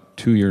about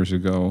 2 years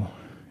ago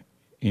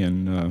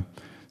in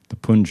the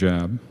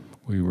Punjab.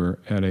 We were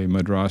at a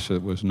madrasa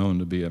that was known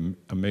to be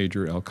a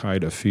major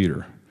Al-Qaeda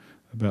feeder.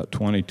 About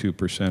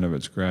 22% of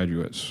its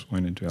graduates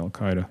went into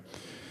Al-Qaeda.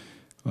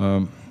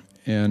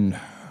 And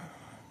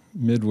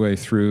midway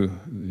through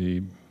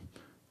the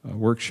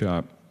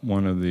workshop,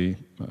 one of the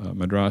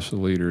madrasa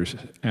leaders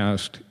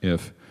asked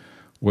if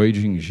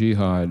waging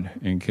jihad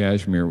in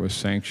Kashmir was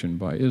sanctioned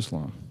by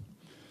Islam.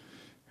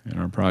 And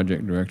our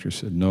project director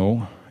said,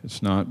 no,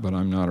 it's not, but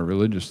I'm not a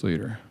religious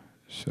leader.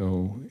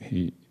 So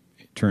he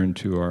turned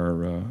to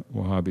our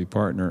Wahhabi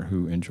partner,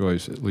 who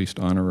enjoys at least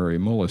honorary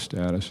mullah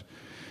status,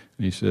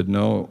 and he said,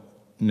 no,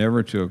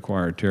 never to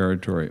acquire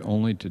territory,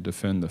 only to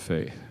defend the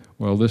faith.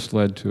 Well, this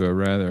led to a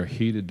rather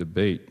heated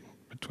debate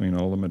between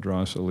all the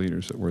madrasa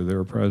leaders that were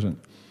there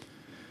present.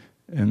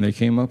 And they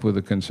came up with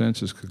a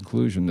consensus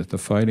conclusion that the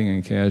fighting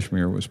in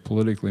Kashmir was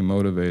politically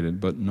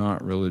motivated but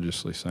not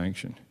religiously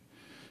sanctioned.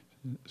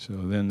 So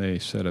then they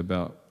set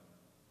about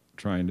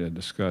trying to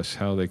discuss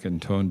how they can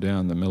tone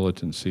down the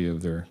militancy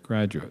of their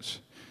graduates.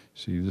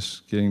 See, this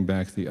is getting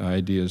back the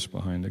ideas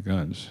behind the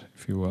guns,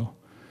 if you will.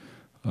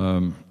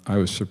 I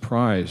was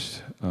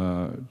surprised.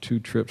 2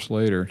 trips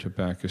later to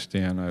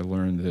Pakistan, I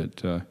learned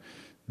that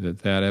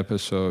that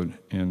episode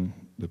in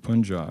the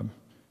Punjab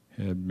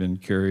had been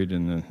carried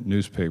in the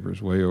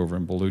newspapers way over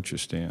in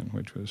Baluchistan,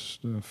 which was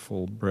the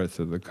full breadth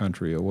of the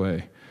country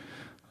away.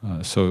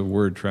 So the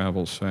word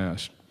travels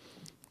fast.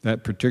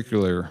 That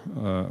particular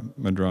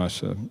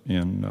madrasa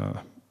in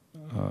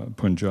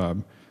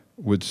Punjab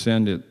would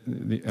send it,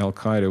 the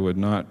Al-Qaeda would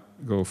not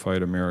go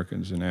fight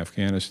Americans in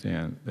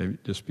Afghanistan. They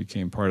just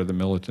became part of the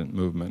militant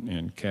movement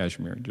in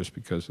Kashmir just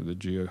because of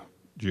the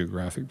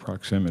geographic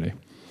proximity.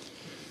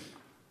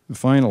 The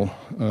final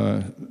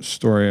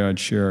story I'd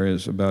share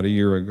is about a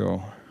year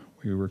ago.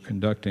 We were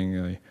conducting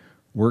a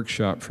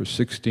workshop for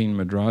 16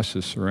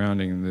 madrasas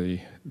surrounding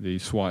the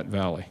Swat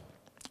Valley.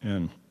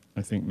 And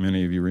I think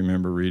many of you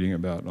remember reading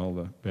about all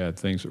the bad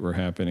things that were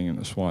happening in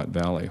the Swat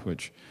Valley,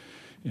 which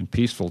in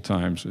peaceful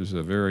times is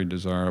a very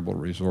desirable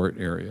resort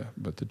area,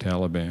 but the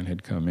Taliban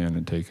had come in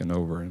and taken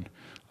over, and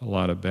a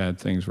lot of bad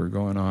things were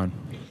going on.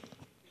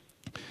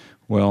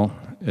 Well,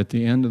 at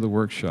the end of the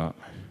workshop,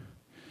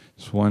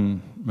 this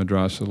one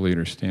madrasa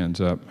leader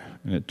stands up,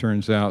 and it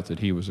turns out that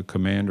he was a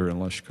commander in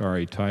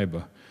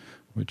Lashkar-e-Taiba,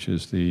 which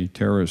is the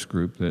terrorist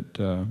group that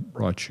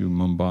brought you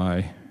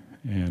Mumbai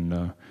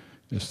and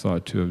is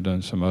thought to have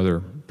done some other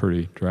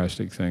pretty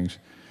drastic things.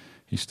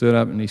 He stood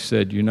up and he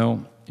said, you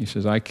know, he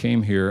says, I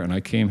came here, and I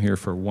came here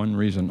for one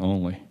reason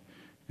only,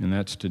 and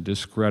that's to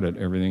discredit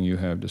everything you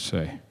have to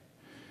say.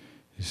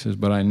 He says,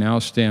 but I now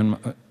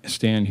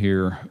stand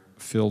here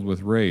filled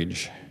with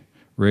rage.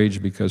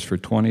 Rage because for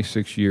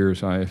 26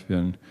 years I have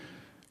been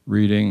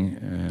reading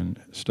and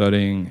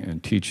studying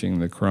and teaching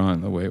the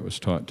Quran the way it was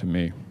taught to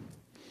me.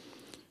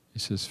 He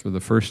says, for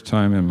the first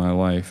time in my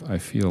life, I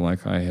feel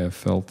like I have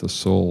felt the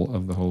soul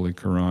of the Holy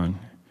Quran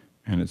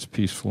and its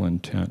peaceful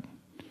intent.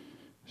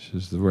 He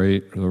says, the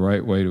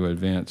right way to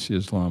advance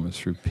Islam is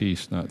through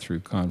peace, not through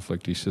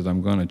conflict. He says,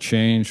 I'm going to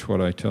change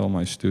what I tell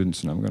my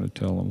students, and I'm going to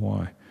tell them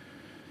why.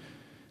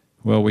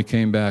 Well, we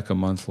came back a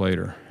month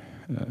later,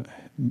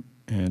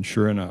 and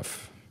sure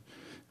enough,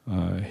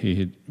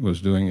 he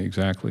was doing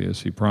exactly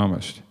as he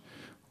promised.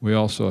 We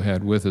also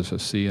had with us a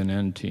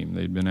CNN team.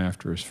 They'd been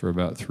after us for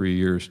about 3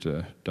 years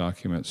to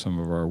document some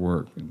of our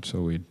work, and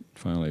so we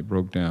finally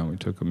broke down. We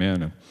took them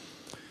in,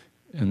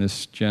 and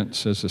this gent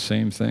says the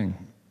same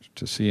thing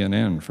to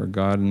CNN for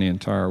God and the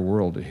entire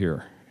world to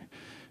hear.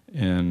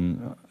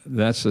 And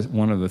that's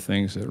one of the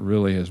things that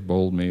really has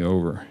bowled me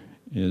over,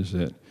 is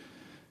that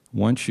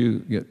once you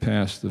get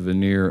past the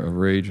veneer of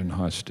rage and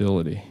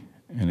hostility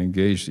and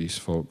engage these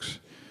folks,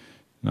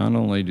 not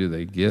only do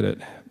they get it,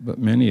 but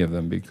many of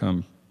them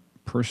become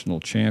personal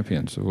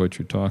champions of what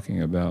you're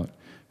talking about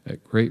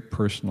at great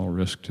personal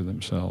risk to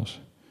themselves.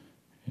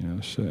 You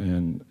know, so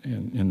and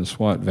in the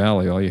Swat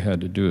Valley, all you had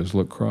to do is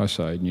look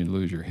cross-eyed and you'd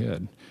lose your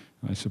head.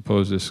 I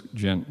suppose this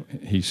gent,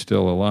 he's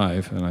still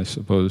alive, and I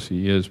suppose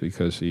he is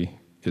because he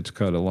gets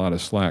cut a lot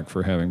of slack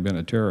for having been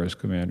a terrorist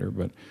commander,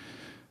 but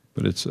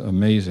it's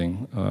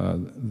amazing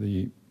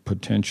the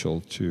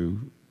potential to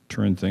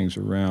turn things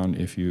around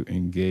if you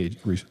engage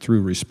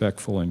through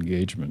respectful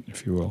engagement,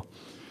 if you will.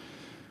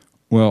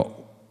 Well,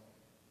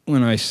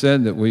 when I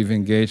said that we've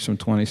engaged some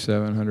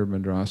 2,700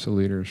 madrasa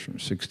leaders from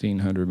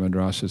 1,600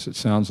 madrasas, it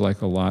sounds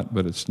like a lot,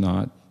 but it's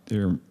not.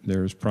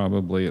 There's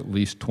probably at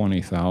least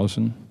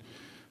 20,000.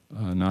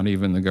 Not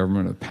even the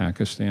government of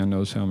Pakistan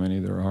knows how many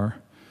there are.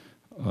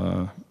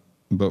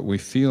 But we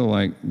feel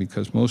like,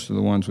 because most of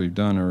the ones we've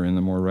done are in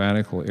the more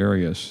radical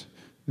areas,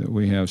 that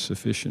we have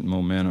sufficient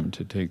momentum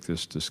to take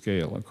this to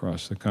scale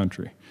across the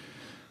country,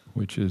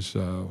 which is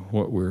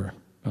what we're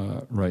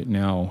right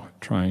now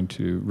trying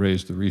to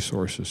raise the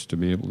resources to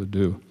be able to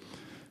do.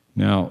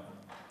 Now,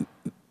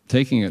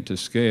 taking it to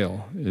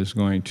scale is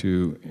going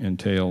to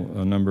entail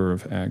a number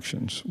of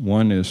actions.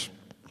 One is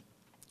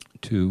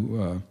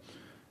to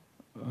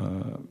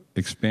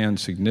expand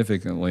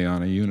significantly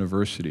on a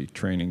university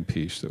training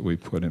piece that we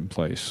put in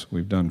place.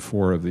 We've done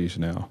 4 of these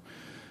now.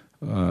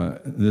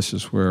 This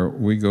is where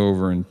we go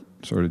over and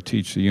sort of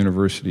teach the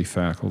university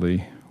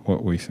faculty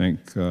what we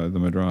think the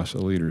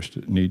madrasa leaders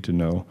need to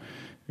know,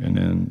 and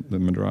then the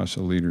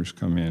madrasa leaders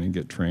come in and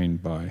get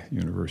trained by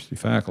university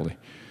faculty.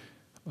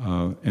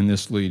 And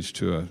this leads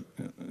to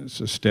it's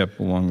a step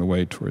along the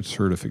way towards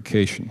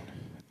certification.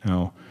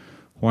 Now,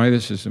 why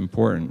this is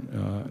important,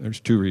 there's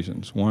 2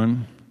 reasons.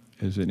 One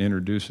is it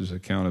introduces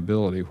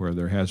accountability where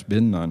there has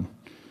been none.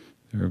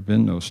 There have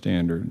been no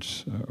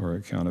standards or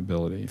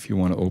accountability. If you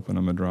want to open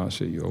a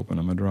madrasa, you open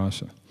a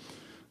madrasa.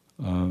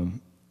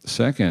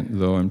 Second,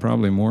 though, and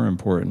probably more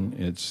important,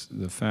 it's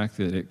the fact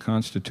that it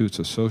constitutes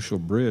a social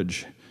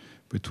bridge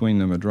between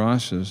the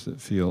madrasas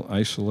that feel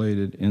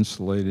isolated,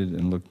 insulated,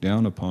 and looked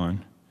down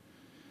upon,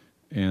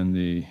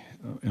 and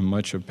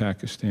much of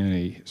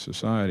Pakistani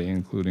society,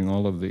 including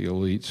all of the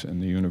elites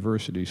and the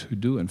universities who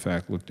do in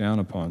fact look down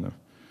upon them.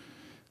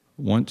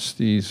 Once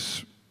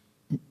these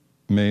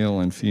male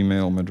and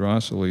female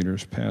madrasa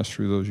leaders pass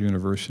through those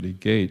university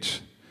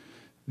gates,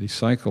 the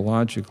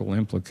psychological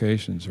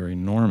implications are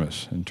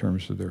enormous in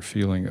terms of their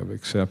feeling of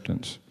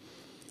acceptance.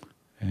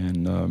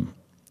 And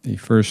the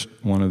first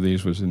one of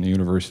these was in the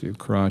University of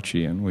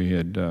Karachi, and we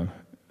had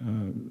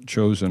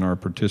chosen our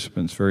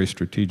participants very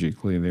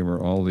strategically. They were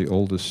all the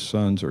oldest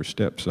sons or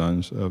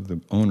stepsons of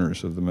the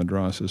owners of the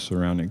madrasas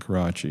surrounding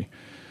Karachi,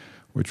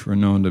 which were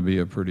known to be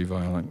a pretty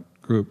violent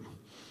group.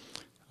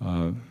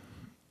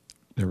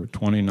 There were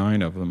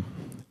 29 of them,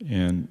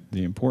 and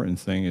the important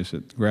thing is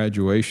that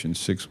graduation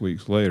 6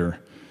 weeks later,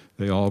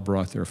 they all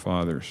brought their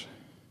fathers,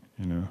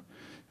 you know,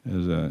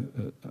 as a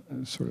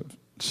sort of,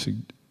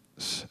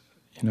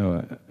 you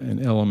know,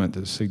 an element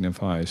that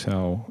signifies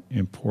how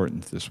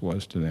important this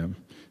was to them.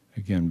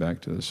 Again,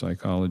 back to the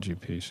psychology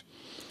piece.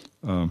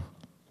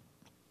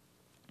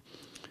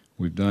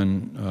 We've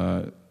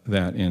done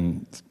that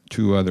in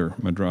 2 other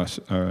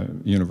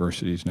madrasa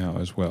universities now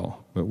as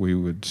well, but we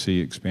would see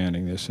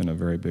expanding this in a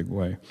very big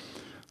way.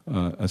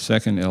 A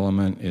second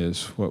element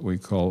is what we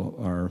call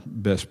our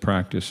best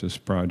practices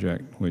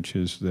project, which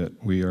is that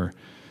we are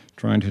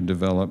trying to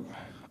develop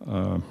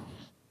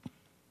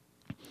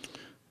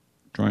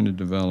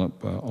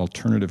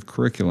alternative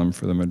curriculum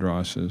for the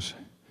madrasas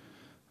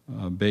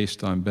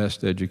based on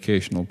best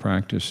educational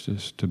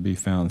practices to be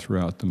found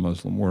throughout the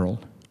Muslim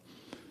world.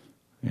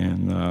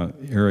 And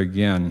here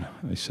again,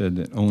 I said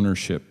that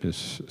ownership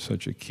is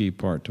such a key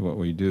part to what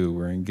we do.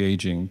 We're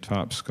engaging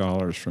top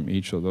scholars from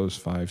each of those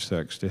 5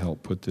 sects to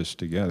help put this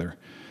together.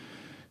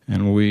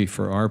 And we,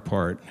 for our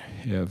part,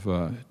 have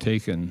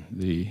taken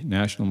the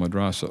National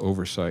Madrasa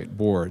Oversight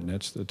Board, and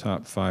that's the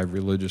top 5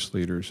 religious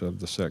leaders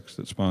of the sects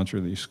that sponsor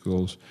these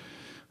schools.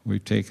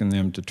 We've taken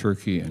them to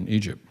Turkey and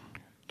Egypt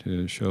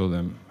to show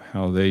them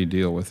how they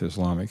deal with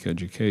Islamic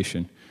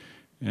education.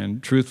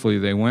 And truthfully,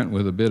 they went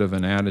with a bit of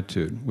an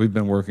attitude. We've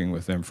been working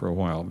with them for a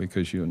while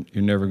because you're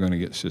never going to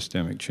get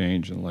systemic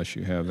change unless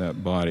you have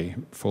that body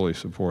fully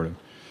supportive.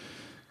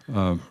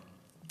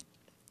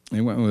 They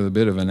went with a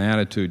bit of an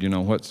attitude, you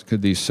know, what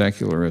could these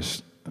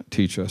secularists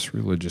teach us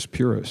religious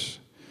purists?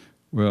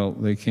 Well,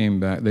 they came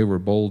back, they were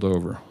bowled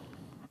over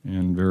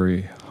and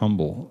very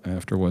humble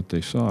after what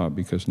they saw,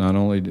 because not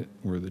only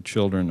were the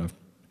children of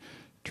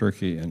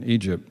Turkey and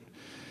Egypt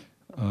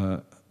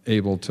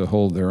able to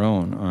hold their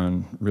own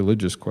on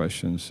religious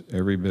questions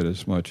every bit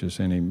as much as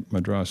any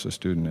madrasa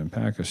student in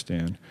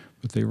Pakistan,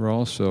 but they were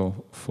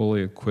also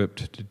fully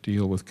equipped to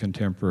deal with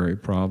contemporary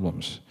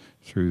problems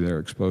through their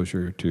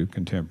exposure to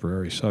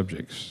contemporary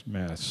subjects,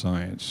 math,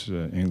 science,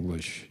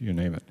 English, you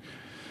name it.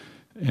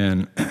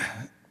 And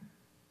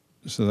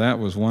so that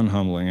was one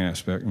humbling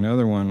aspect.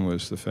 Another one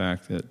was the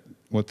fact that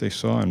what they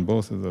saw in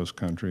both of those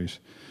countries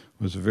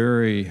was a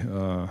very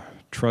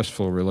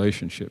trustful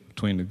relationship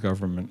between the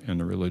government and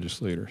the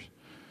religious leaders.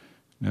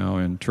 Now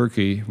in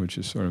Turkey, which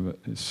is sort of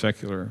a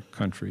secular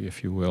country,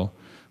 if you will,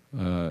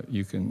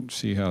 you can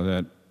see how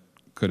that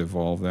could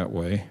evolve that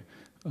way.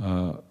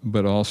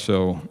 But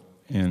also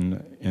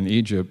in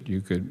Egypt,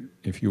 you could,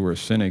 if you were a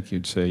cynic,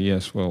 you'd say,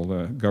 yes, well,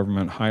 the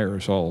government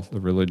hires all the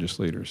religious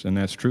leaders. And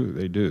that's true,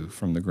 they do,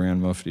 from the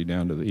Grand Mufti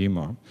down to the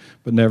Imam.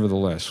 But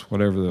nevertheless,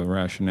 whatever the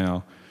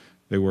rationale,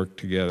 they work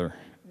together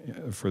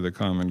for the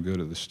common good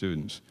of the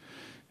students.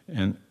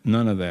 And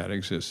none of that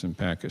exists in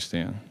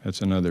Pakistan.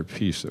 That's another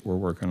piece that we're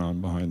working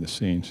on behind the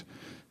scenes.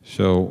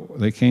 So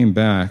they came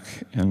back,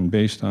 and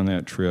based on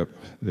that trip,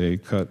 they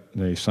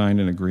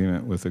signed an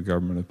agreement with the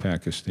government of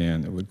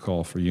Pakistan that would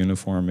call for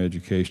uniform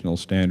educational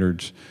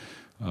standards,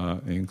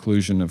 the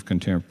inclusion of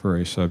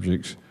contemporary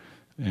subjects,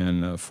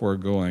 and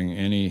foregoing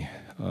any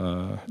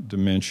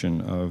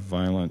dimension of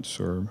violence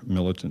or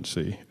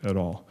militancy at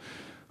all.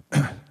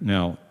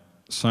 Now,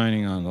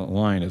 signing on the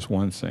line is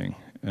one thing.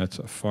 That's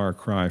a far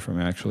cry from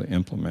actually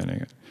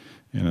implementing it.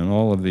 And in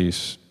all of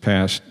these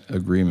past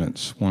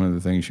agreements, one of the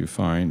things you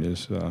find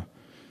is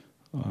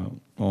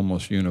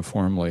almost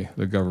uniformly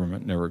the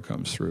government never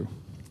comes through.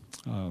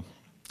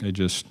 They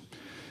just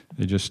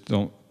They just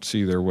don't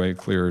see their way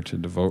clear to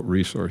devote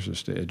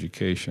resources to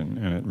education,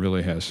 and it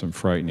really has some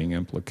frightening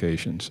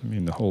implications. I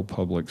mean, the whole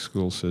public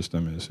school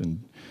system is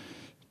in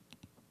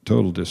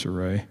total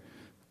disarray.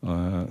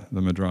 The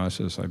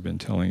madrassas, I've been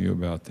telling you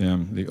about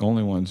them. The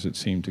only ones that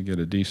seem to get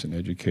a decent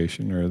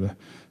education are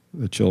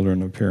the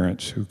children of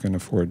parents who can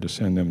afford to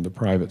send them to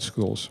private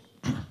schools.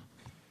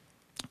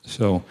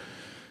 So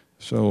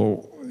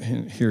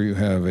here you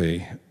have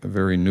a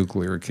very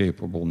nuclear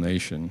capable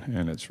nation,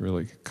 and it's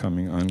really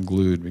coming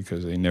unglued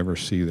because they never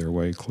see their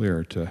way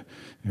clear to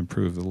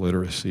improve the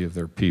literacy of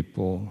their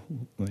people,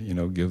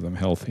 give them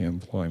healthy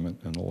employment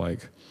and the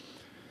like.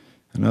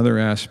 Another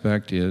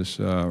aspect is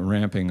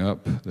ramping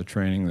up the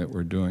training that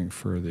we're doing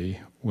for the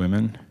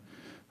women,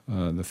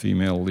 the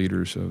female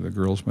leaders of the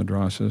girls'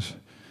 madrassas.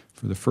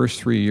 For the first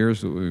 3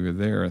 years that we were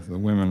there, the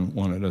women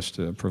wanted us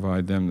to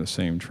provide them the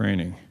same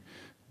training,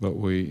 but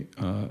we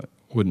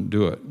wouldn't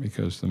do it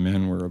because the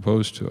men were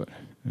opposed to it.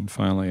 And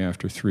finally,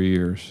 after 3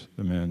 years,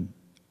 the men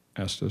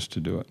asked us to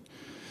do it.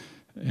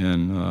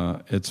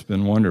 And it's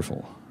been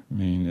wonderful. I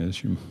mean,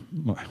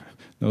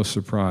 no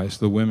surprise,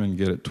 the women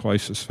get it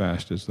twice as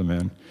fast as the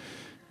men.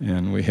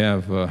 And we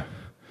have,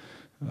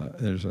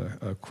 there's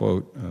a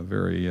quote, a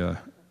very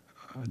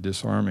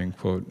disarming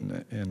quote,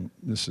 and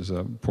this is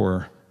a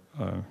poor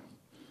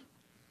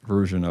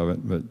version of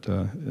it, but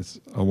it's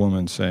a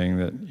woman saying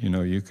that,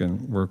 you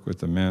can work with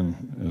the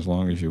men as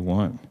long as you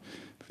want.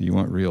 If you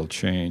want real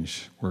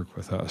change, work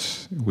with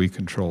us. We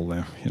control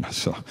them,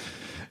 so.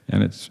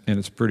 And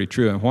it's pretty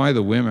true. And why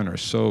the women are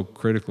so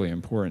critically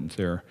important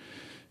there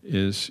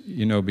is,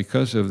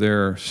 because of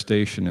their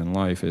station in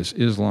life, as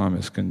Islam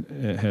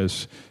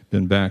has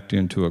been backed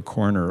into a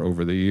corner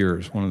over the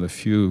years. One of the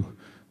few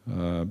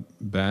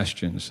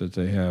bastions that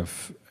they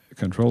have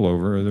control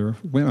over are their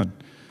women.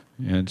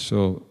 And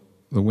so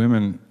the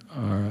women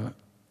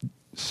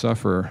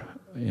suffer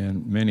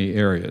in many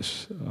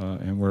areas,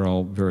 and we're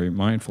all very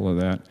mindful of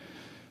that.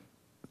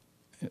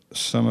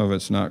 Some of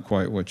it's not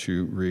quite what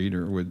you read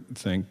or would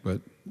think, but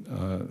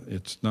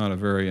it's not a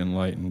very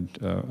enlightened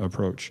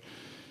approach.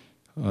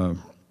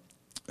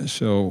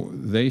 So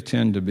they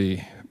tend to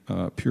be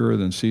purer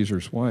than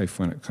Caesar's wife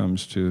when it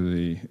comes to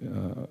the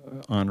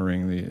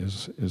honoring the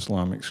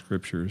Islamic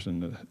scriptures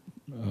and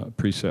the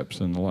precepts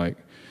and the like.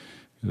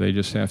 They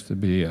just have to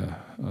be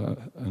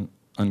an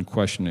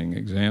unquestioning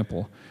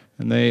example.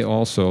 And they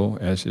also,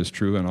 as is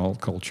true in all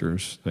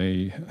cultures,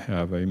 they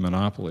have a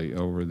monopoly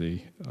over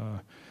the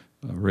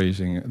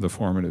raising the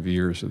formative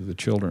years of the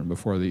children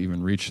before they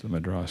even reach the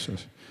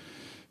madrasas.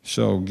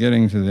 So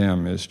getting to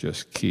them is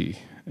just key.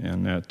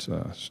 And that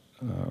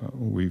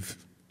we've,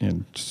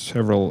 in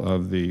several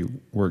of the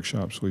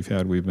workshops we've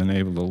had, we've been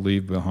able to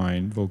leave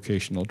behind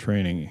vocational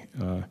training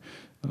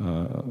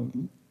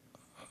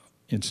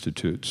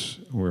institutes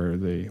where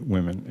the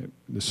women,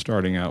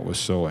 starting out with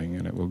sewing,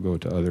 and it will go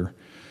to other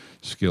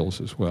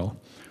skills as well.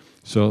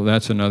 So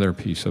that's another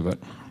piece of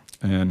it.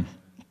 And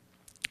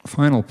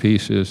final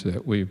piece is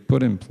that we've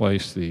put in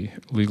place the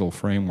legal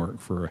framework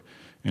for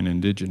an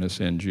indigenous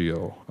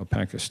NGO, a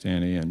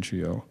Pakistani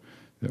NGO,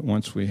 that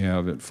once we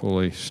have it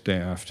fully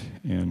staffed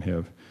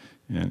and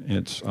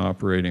it's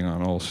operating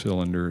on all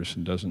cylinders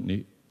and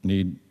doesn't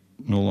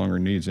no longer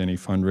needs any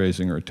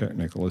fundraising or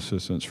technical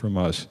assistance from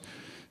us,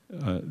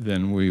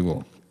 then we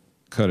will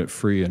cut it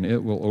free, and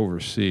it will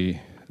oversee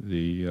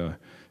the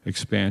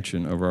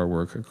expansion of our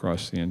work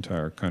across the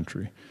entire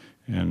country.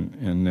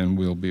 And then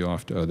we'll be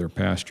off to other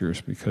pastures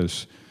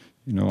because,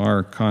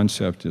 our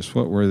concept is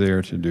what we're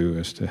there to do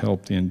is to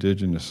help the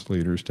indigenous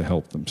leaders to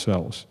help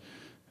themselves.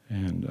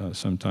 And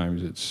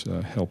sometimes it's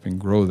helping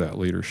grow that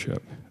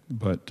leadership.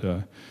 But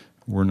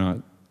we're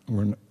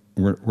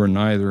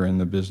neither in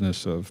the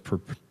business of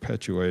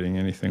perpetuating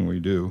anything we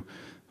do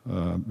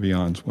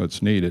beyond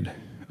what's needed.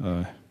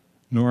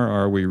 Nor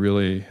are we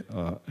really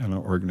an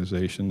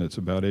organization that's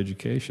about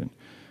education.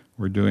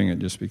 We're doing it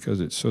just because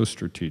it's so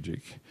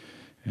strategic.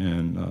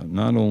 And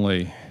not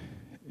only,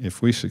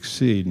 if we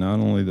succeed, not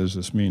only does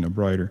this mean a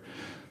brighter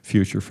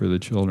future for the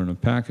children of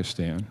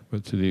Pakistan,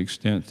 but to the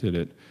extent that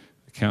it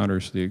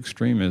counters the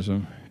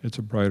extremism, it's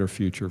a brighter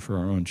future for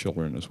our own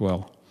children as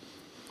well.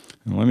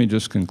 And let me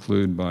just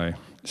conclude by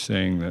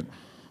saying that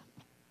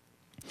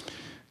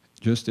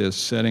just as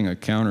setting a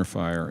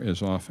counterfire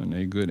is often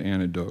a good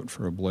antidote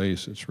for a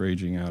blaze that's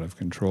raging out of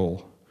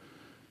control,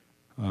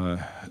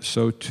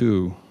 so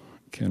too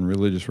can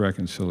religious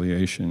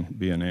reconciliation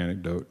be an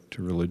antidote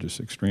to religious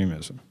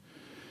extremism.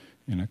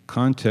 In a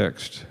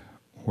context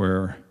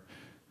where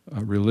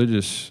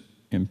religious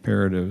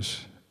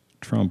imperatives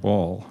trump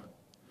all,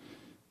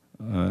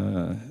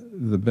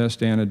 the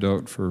best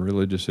antidote for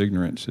religious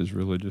ignorance is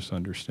religious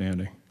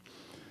understanding.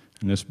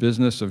 And this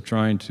business of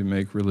trying to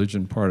make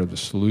religion part of the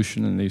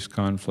solution in these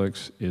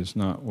conflicts is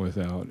not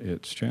without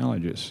its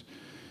challenges.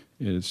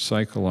 It's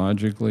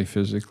psychologically,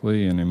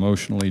 physically, and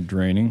emotionally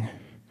draining,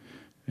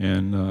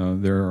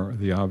 and there are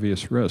the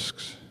obvious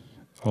risks.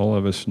 All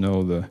of us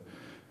know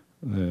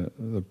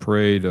the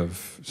parade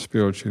of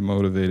spiritually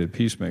motivated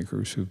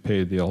peacemakers who've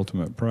paid the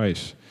ultimate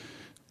price,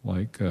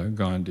 like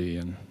Gandhi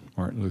and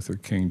Martin Luther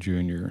King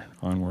Jr.,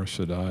 Anwar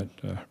Sadat,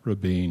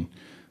 Rabin,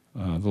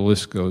 the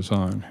list goes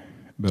on.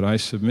 But I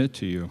submit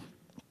to you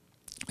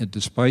that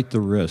despite the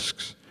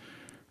risks,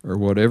 or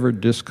whatever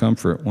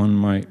discomfort one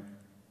might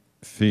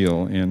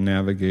feel in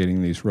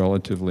navigating these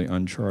relatively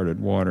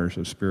uncharted waters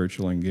of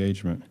spiritual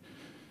engagement,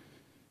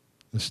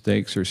 the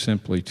stakes are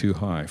simply too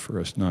high for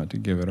us not to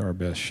give it our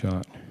best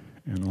shot,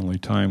 and only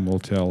time will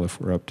tell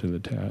if we're up to the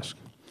task.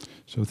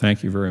 So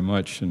thank you very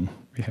much, and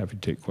be happy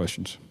to take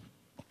questions.